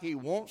working like He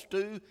wants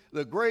to?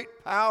 The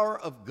great power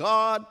of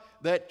God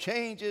that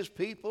changes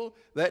people,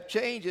 that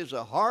changes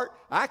a heart.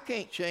 I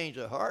can't change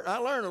a heart. I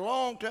learned a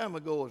long time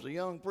ago as a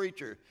young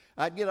preacher.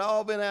 I'd get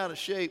all bent out of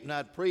shape and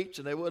I'd preach,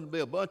 and there wouldn't be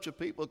a bunch of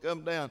people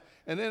come down.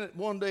 And then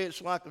one day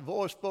it's like a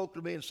voice spoke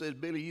to me and said,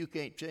 Billy, you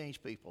can't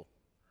change people.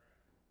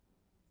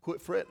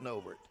 Quit fretting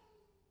over it.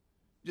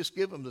 Just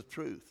give them the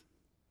truth.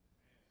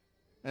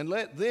 And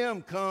let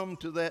them come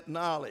to that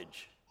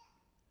knowledge.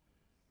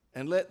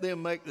 And let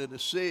them make the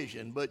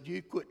decision. But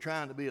you quit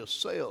trying to be a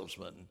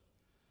salesman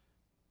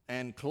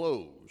and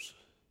close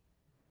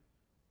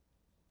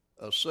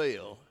a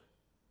sale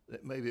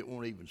that maybe it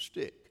won't even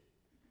stick.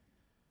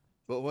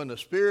 But when the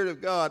Spirit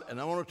of God, and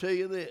I want to tell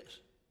you this,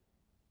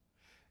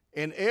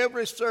 in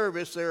every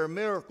service there are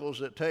miracles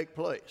that take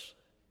place.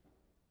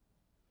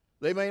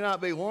 They may not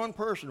be one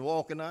person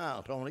walking the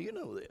aisle, Tony, you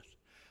know this.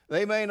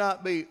 They may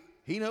not be,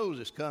 he knows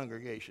his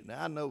congregation.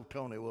 Now, I know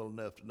Tony well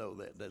enough to know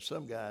that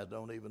some guys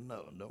don't even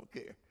know and don't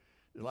care.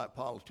 They're like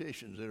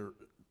politicians that are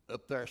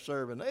up there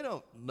serving. They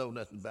don't know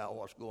nothing about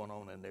what's going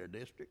on in their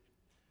district.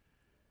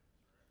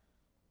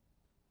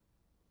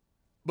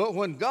 But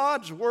when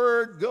God's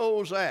word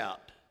goes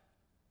out,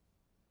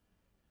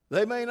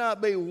 there may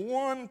not be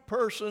one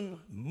person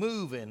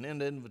moving in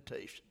the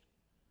invitation.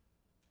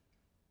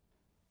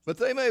 But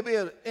there may be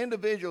an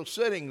individual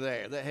sitting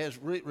there that has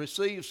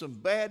received some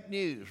bad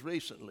news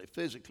recently,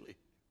 physically,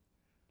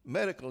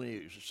 medical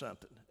news or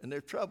something, and they're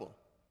troubled.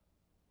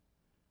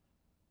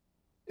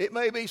 It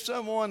may be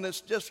someone that's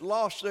just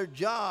lost their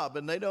job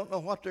and they don't know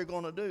what they're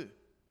going to do.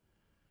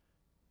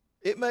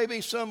 It may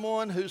be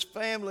someone whose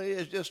family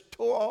is just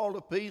tore all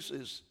to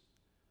pieces.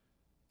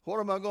 What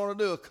am I going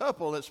to do? A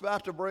couple that's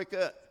about to break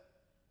up.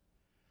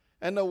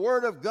 And the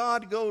word of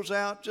God goes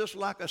out just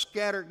like a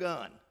scatter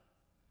gun.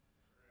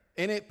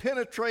 And it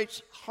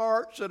penetrates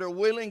hearts that are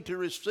willing to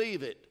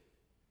receive it.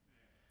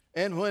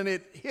 And when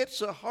it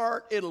hits a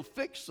heart, it'll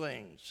fix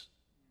things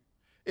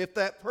if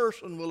that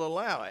person will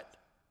allow it.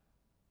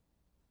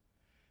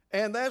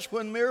 And that's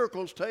when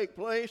miracles take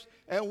place,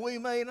 and we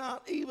may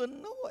not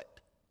even know it.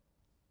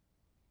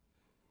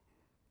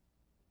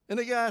 And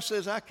the guy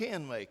says, I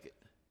can make it.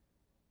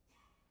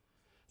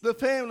 The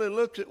family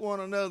looks at one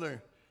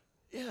another.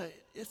 Yeah,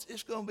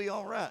 it's going to be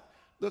all right.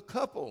 The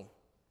couple,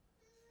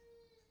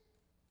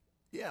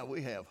 yeah,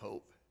 we have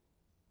hope.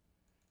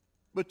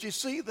 But you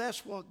see,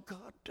 that's what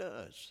God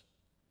does.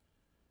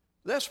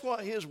 That's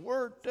what His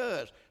Word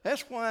does.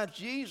 That's why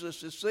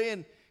Jesus is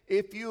saying,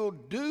 if you'll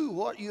do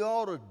what you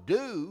ought to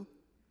do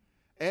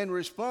and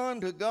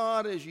respond to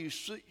God as you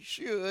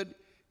should,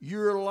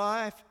 your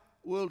life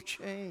will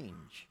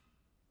change.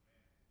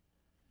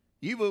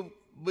 You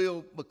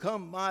will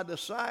become my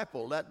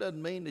disciple. That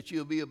doesn't mean that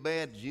you'll be a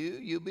bad Jew.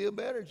 You'll be a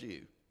better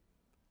Jew.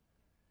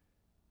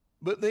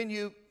 But then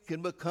you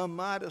can become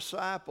my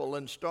disciple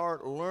and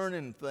start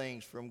learning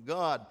things from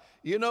God.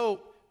 You know,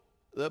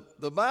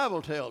 the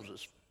Bible tells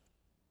us,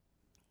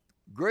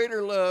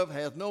 greater love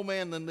hath no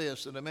man than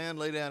this, that a man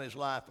lay down his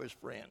life for his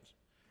friends.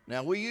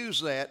 Now, we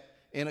use that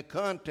in a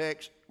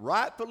context,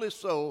 rightfully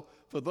so,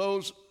 for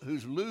those who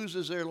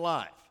loses their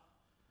life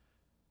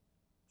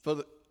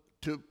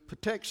to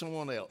protect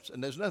someone else.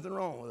 And there's nothing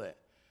wrong with that.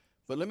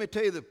 But let me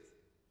tell you the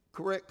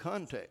correct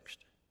context.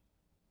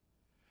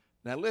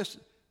 Now,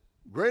 listen.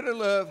 Greater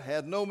love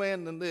hath no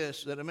man than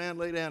this, that a man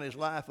lay down his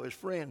life for his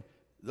friend.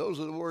 Those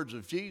are the words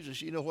of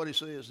Jesus. You know what He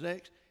says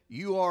next?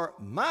 You are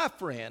my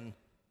friend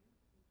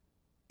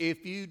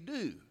if you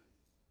do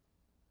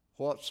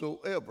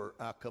whatsoever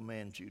I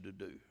command you to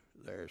do.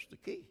 There's the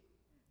key.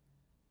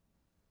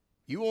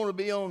 You want to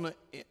be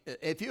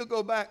if you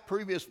go back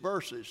previous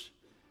verses,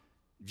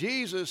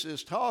 Jesus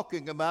is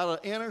talking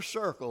about an inner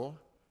circle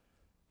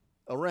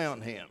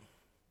around him.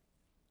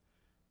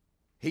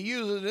 He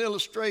uses an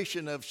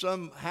illustration of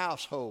some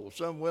household,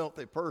 some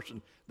wealthy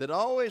person that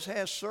always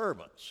has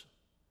servants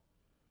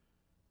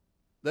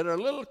that are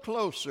a little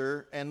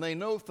closer, and they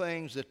know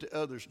things that the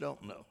others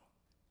don't know.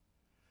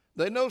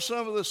 They know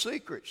some of the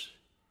secrets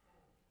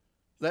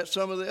that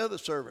some of the other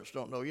servants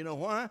don't know. You know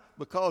why?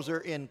 Because they're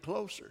in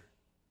closer.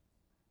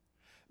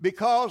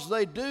 Because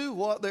they do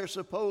what they're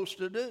supposed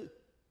to do.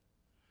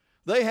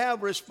 They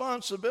have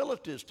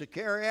responsibilities to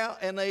carry out,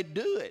 and they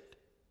do it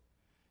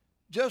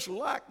just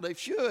like they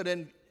should.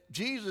 And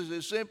Jesus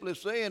is simply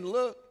saying,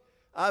 look,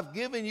 I've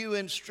given you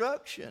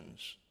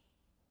instructions.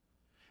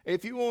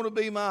 If you want to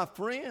be my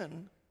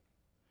friend,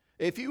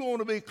 if you want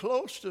to be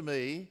close to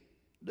me,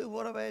 do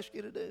what I've asked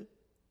you to do.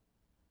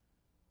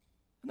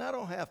 And I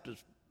don't have to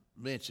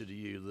mention to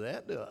you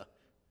that, do I?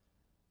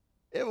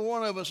 Every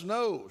one of us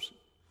knows.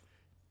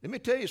 Let me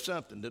tell you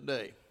something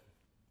today.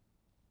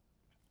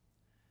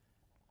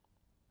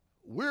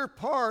 We're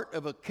part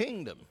of a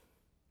kingdom.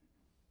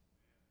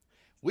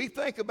 We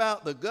think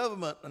about the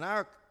government and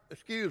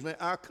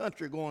our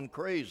country going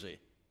crazy,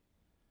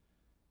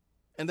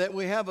 and that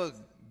we have a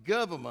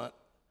government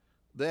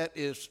that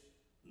is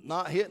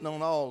not hitting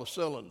on all the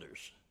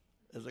cylinders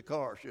as a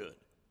car should.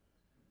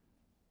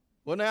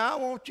 Well, now I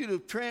want you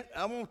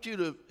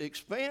to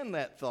expand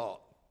that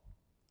thought.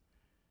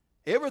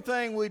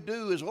 Everything we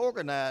do is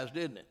organized,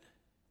 isn't it?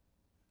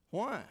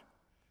 Why?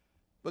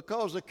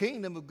 Because the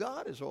kingdom of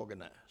God is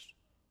organized.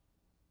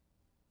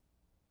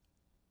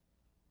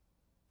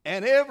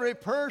 And every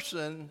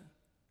person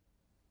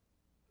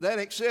that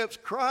accepts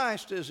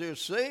Christ as their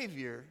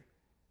Savior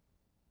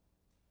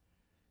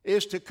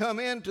is to come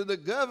into the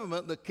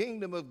government, the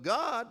kingdom of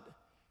God,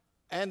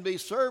 and be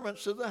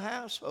servants of the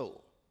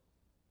household.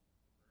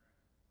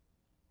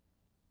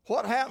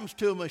 What happens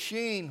to a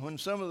machine when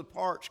some of the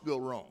parts go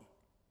wrong?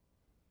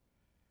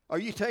 Or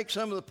you take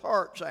some of the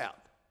parts out,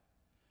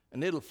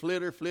 and it'll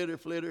flitter,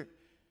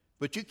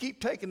 but you keep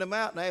taking them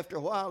out, and after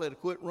a while it'll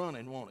quit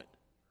running, won't it?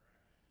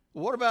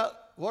 What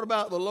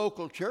about the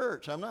local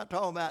church? I'm not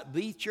talking about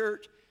the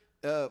church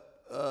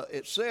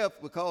itself,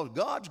 because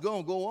God's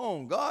going to go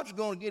on. God's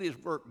going to get his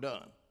work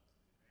done.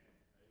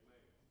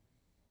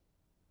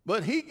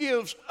 But he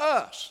gives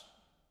us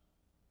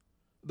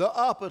the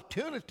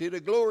opportunity to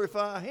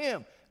glorify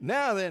him.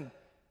 Now then,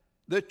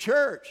 the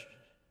church,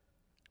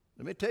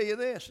 let me tell you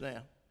this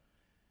now.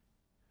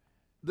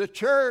 The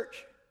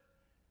church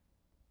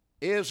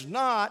is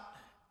not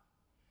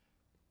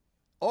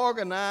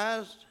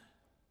organized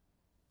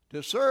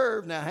to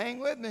serve. Now hang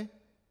with me.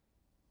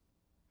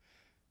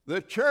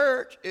 The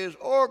church is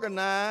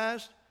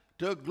organized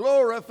to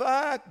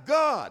glorify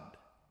God.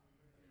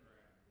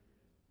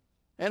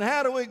 And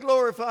how do we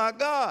glorify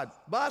God?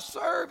 By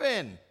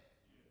serving.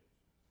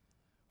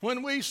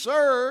 When we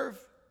serve,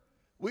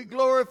 we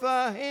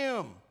glorify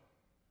him.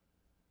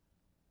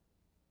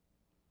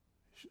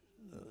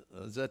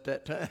 Is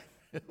that time?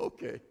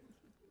 Okay.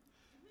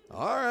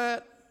 All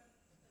right.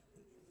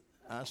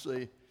 I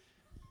see.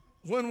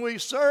 When we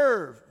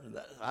serve,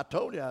 I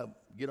told you I'd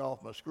get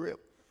off my script.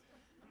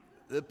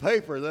 The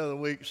paper the other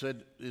week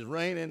said it's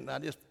raining. I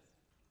just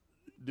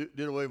did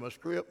away with my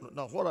script.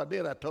 No, what I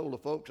did, I told the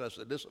folks, I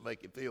said, this will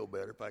make you feel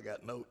better if I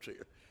got notes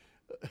here.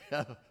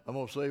 I'm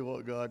going to say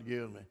what God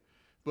gives me.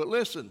 But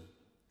listen,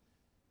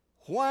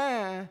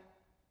 why,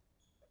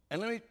 and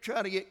let me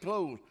try to get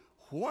close,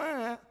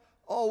 why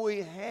are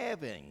we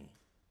having,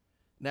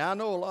 now I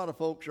know a lot of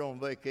folks are on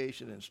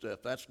vacation and stuff.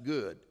 That's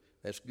good.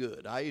 That's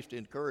good. I used to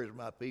encourage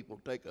my people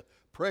to take a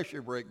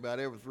pressure break about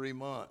every 3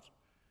 months.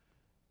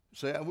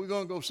 Say, we're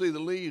going to go see the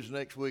leaves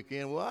next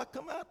weekend. Well, I'll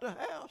come out the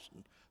house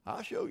and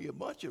I'll show you a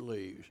bunch of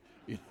leaves.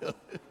 You know?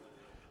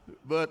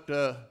 But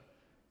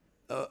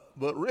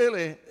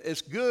really,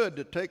 it's good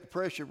to take a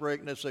pressure break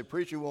and they say,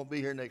 preacher won't be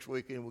here next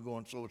weekend. We're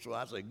going so and so.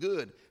 I say,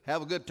 good.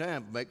 Have a good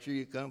time. Make sure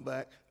you come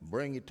back and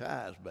bring your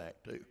ties back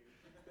too.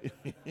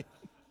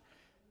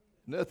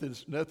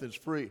 Nothing's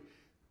free.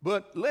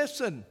 But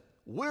listen,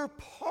 we're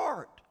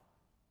part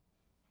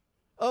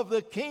of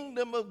the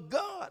kingdom of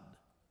God.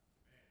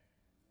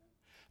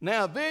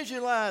 Now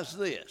visualize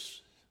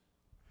this.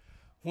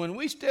 When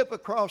we step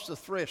across the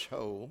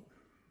threshold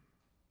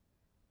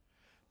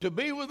to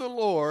be with the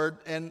Lord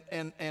and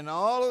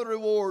all of the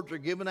rewards are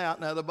given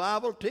out. Now the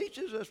Bible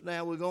teaches us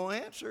now we're going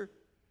to answer.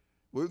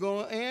 We're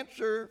going to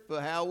answer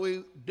for how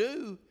we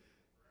do,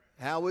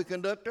 how we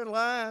conduct our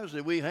lives.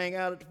 Did we hang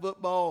out at the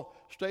football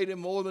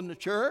stadium more than the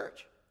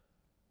church?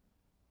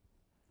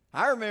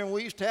 I remember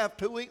we used to have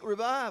 2-week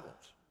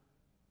revivals.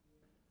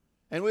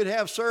 And we'd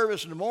have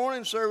service in the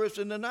morning, service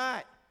in the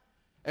night.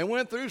 And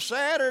went through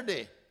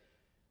Saturday.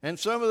 And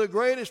some of the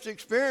greatest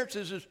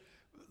experiences is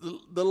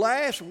the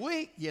last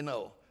week, you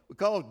know,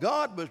 because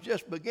God was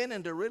just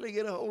beginning to really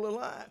get a hold of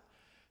life.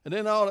 And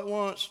then all at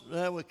once,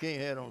 well, we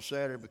can't have it on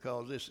Saturday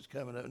because this is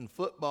coming up. And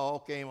football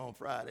came on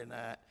Friday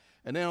night.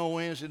 And then on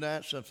Wednesday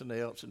night, something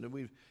else. And then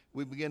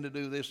we begin to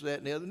do this, that,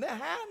 and the other. Now,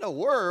 how in the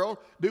world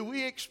do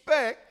we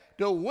expect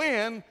to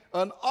win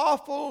an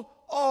awful,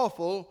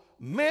 awful,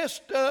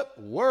 messed up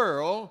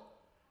world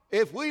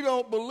if we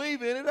don't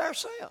believe in it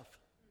ourselves?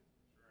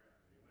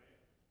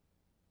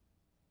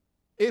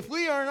 If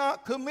we are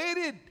not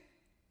committed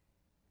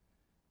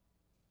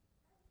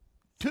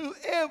to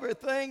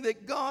everything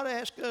that God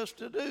asks us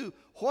to do,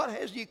 what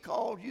has He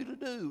called you to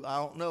do? I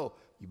don't know.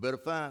 You better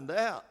find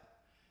out.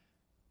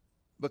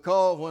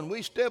 Because when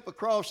we step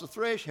across the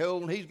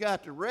threshold and He's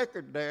got the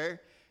record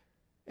there,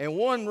 and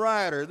one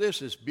writer,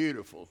 this is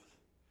beautiful.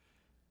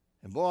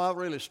 And boy, I've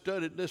really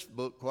studied this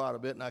book quite a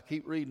bit, and I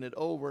keep reading it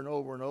over and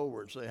over and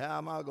over and say, how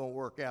am I going to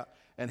work out?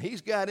 And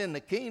he's got in the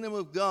kingdom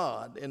of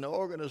God, in the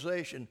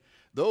organization,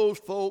 those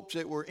folks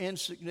that were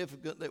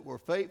insignificant, that were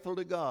faithful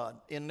to God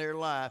in their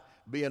life,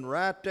 being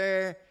right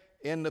there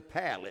in the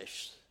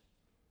palace.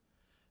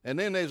 And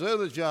then there's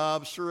other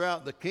jobs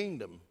throughout the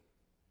kingdom,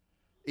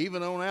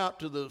 even on out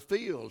to the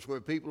fields where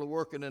people are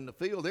working in the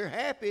field. They're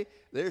happy,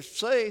 they're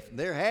safe,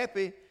 they're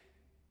happy,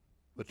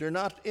 but they're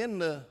not in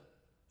the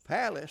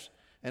palace.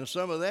 And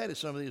some of that is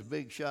some of these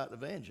big shot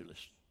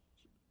evangelists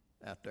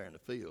out there in the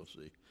field,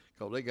 see,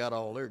 because they got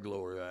all their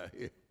glory out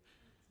here.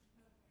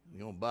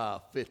 You're going to buy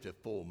a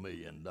 $54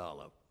 million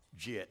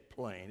jet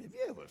plane. Have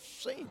you ever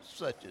seen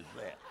such as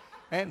that?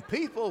 And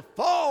people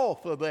fall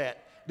for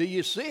that. Do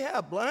you see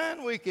how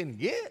blind we can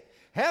get?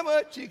 How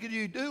much could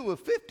you do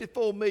with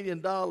 $54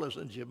 million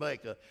in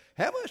Jamaica?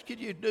 How much could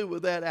you do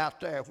with that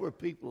out there where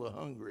people are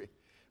hungry,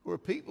 where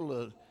people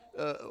are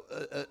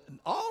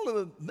all of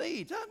the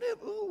needs?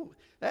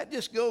 That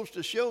just goes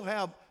to show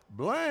how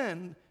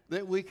blind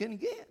that we can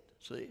get,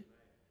 see?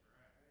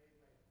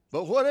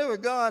 But whatever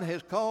God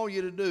has called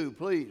you to do,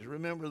 please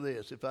remember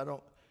this, if I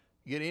don't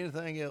get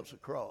anything else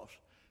across.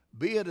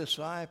 Be a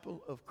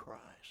disciple of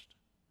Christ.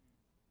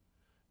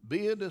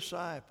 Be a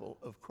disciple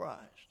of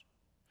Christ.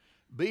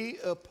 Be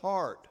a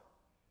part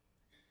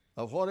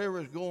of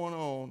whatever is going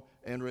on,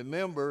 and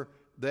remember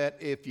that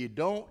if you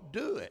don't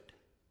do it,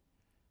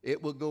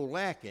 it will go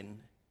lacking.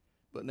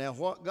 But now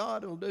what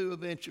God will do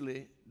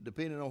eventually,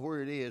 depending on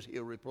where it is,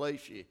 He'll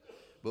replace you.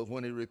 But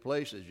when He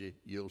replaces you,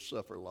 you'll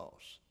suffer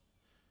loss.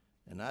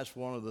 And that's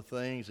one of the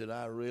things that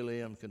I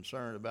really am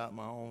concerned about in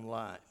my own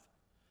life.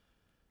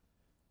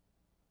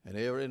 And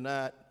every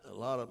night,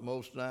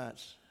 most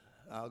nights,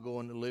 I'll go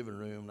in the living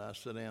room and I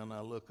sit down and I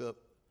look up.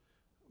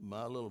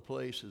 My little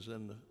place is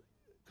in the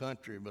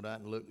country, but I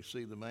can look and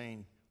see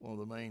one of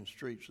the main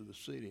streets of the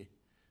city.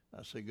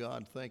 I say,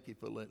 God, thank you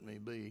for letting me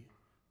be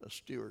a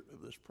steward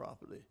of this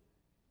property.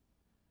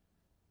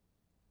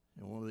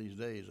 And one of these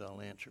days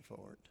I'll answer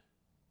for it.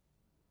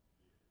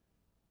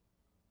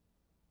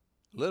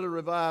 Little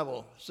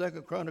revival, 2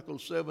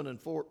 Chronicles 7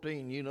 and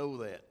 14, you know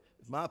that.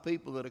 If my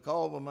people that are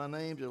called by my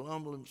name shall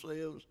humble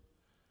themselves,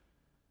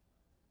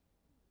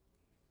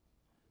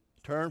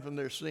 turn from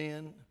their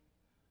sin,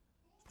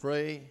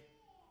 pray,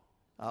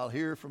 I'll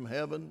hear from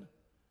heaven.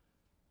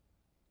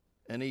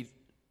 And he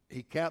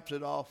caps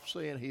it off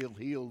saying He'll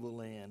heal the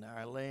land.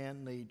 Our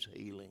land needs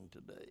healing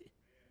today.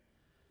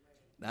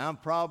 Now, I'm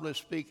probably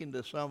speaking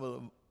to some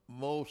of the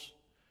most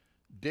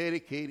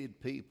dedicated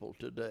people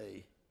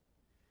today,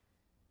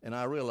 and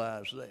I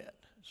realize that.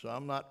 So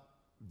I'm not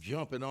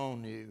jumping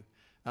on you.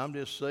 I'm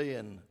just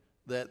saying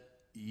that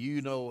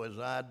you know as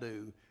I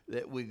do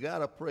that we've got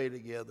to pray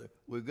together.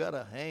 We've got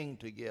to hang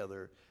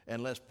together,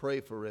 and let's pray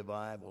for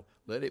revival.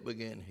 Let it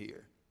begin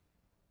here.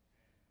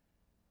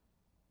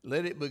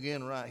 Let it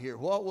begin right here.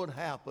 What would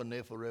happen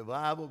if a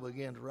revival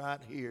begins right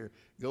here,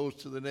 goes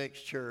to the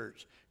next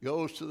church,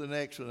 goes to the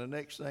next one, the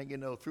next thing you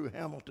know, through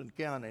Hamilton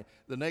County,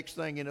 the next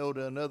thing you know,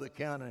 to another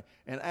county,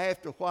 and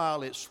after a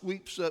while it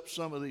sweeps up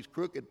some of these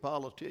crooked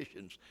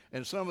politicians,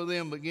 and some of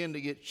them begin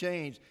to get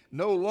changed.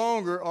 No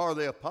longer are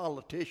they a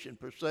politician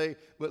per se,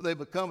 but they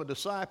become a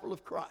disciple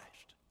of Christ.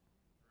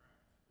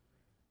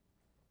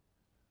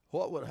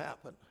 What would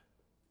happen?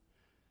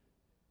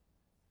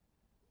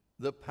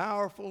 The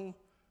powerful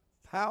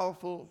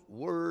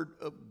word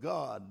of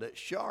God that's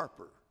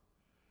sharper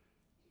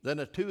than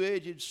a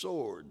two-edged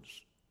sword,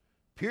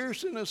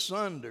 piercing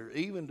asunder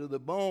even to the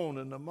bone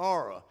and the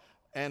marrow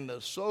and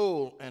the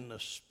soul and the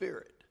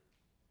spirit,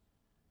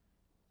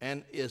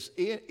 and is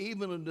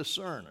even a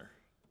discerner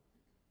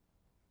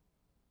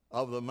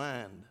of the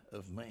mind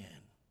of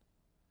man.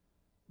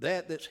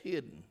 That's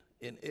hidden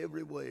in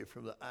every way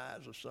from the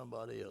eyes of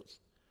somebody else.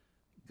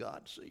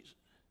 God sees it.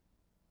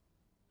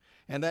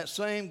 And that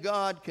same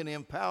God can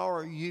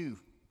empower you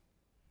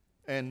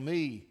and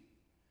me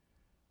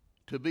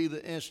to be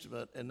the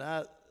instrument. And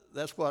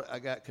that's what I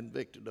got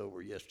convicted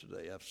over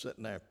yesterday. I was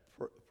sitting there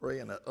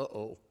praying,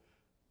 oh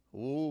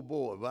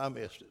boy, have I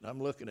missed it.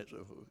 I'm looking at,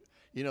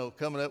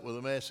 coming up with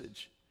a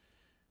message.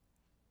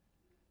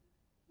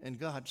 And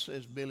God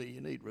says, Billy,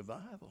 you need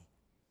revival.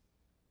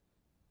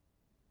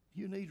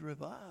 You need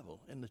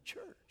revival in the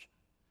church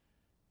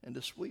and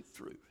to sweep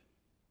through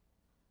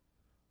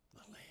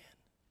the land.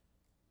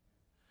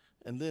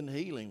 And then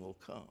healing will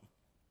come.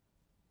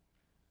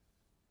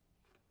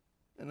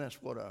 And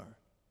that's what our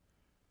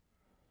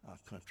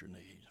country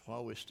needs.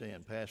 While we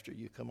stand, Pastor,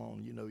 you come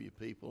on, you know your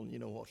people and you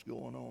know what's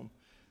going on.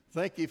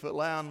 Thank you for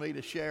allowing me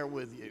to share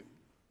with you.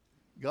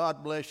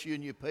 God bless you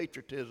in your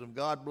patriotism.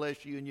 God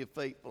bless you in your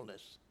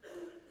faithfulness.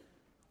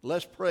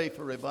 Let's pray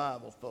for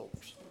revival,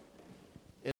 folks.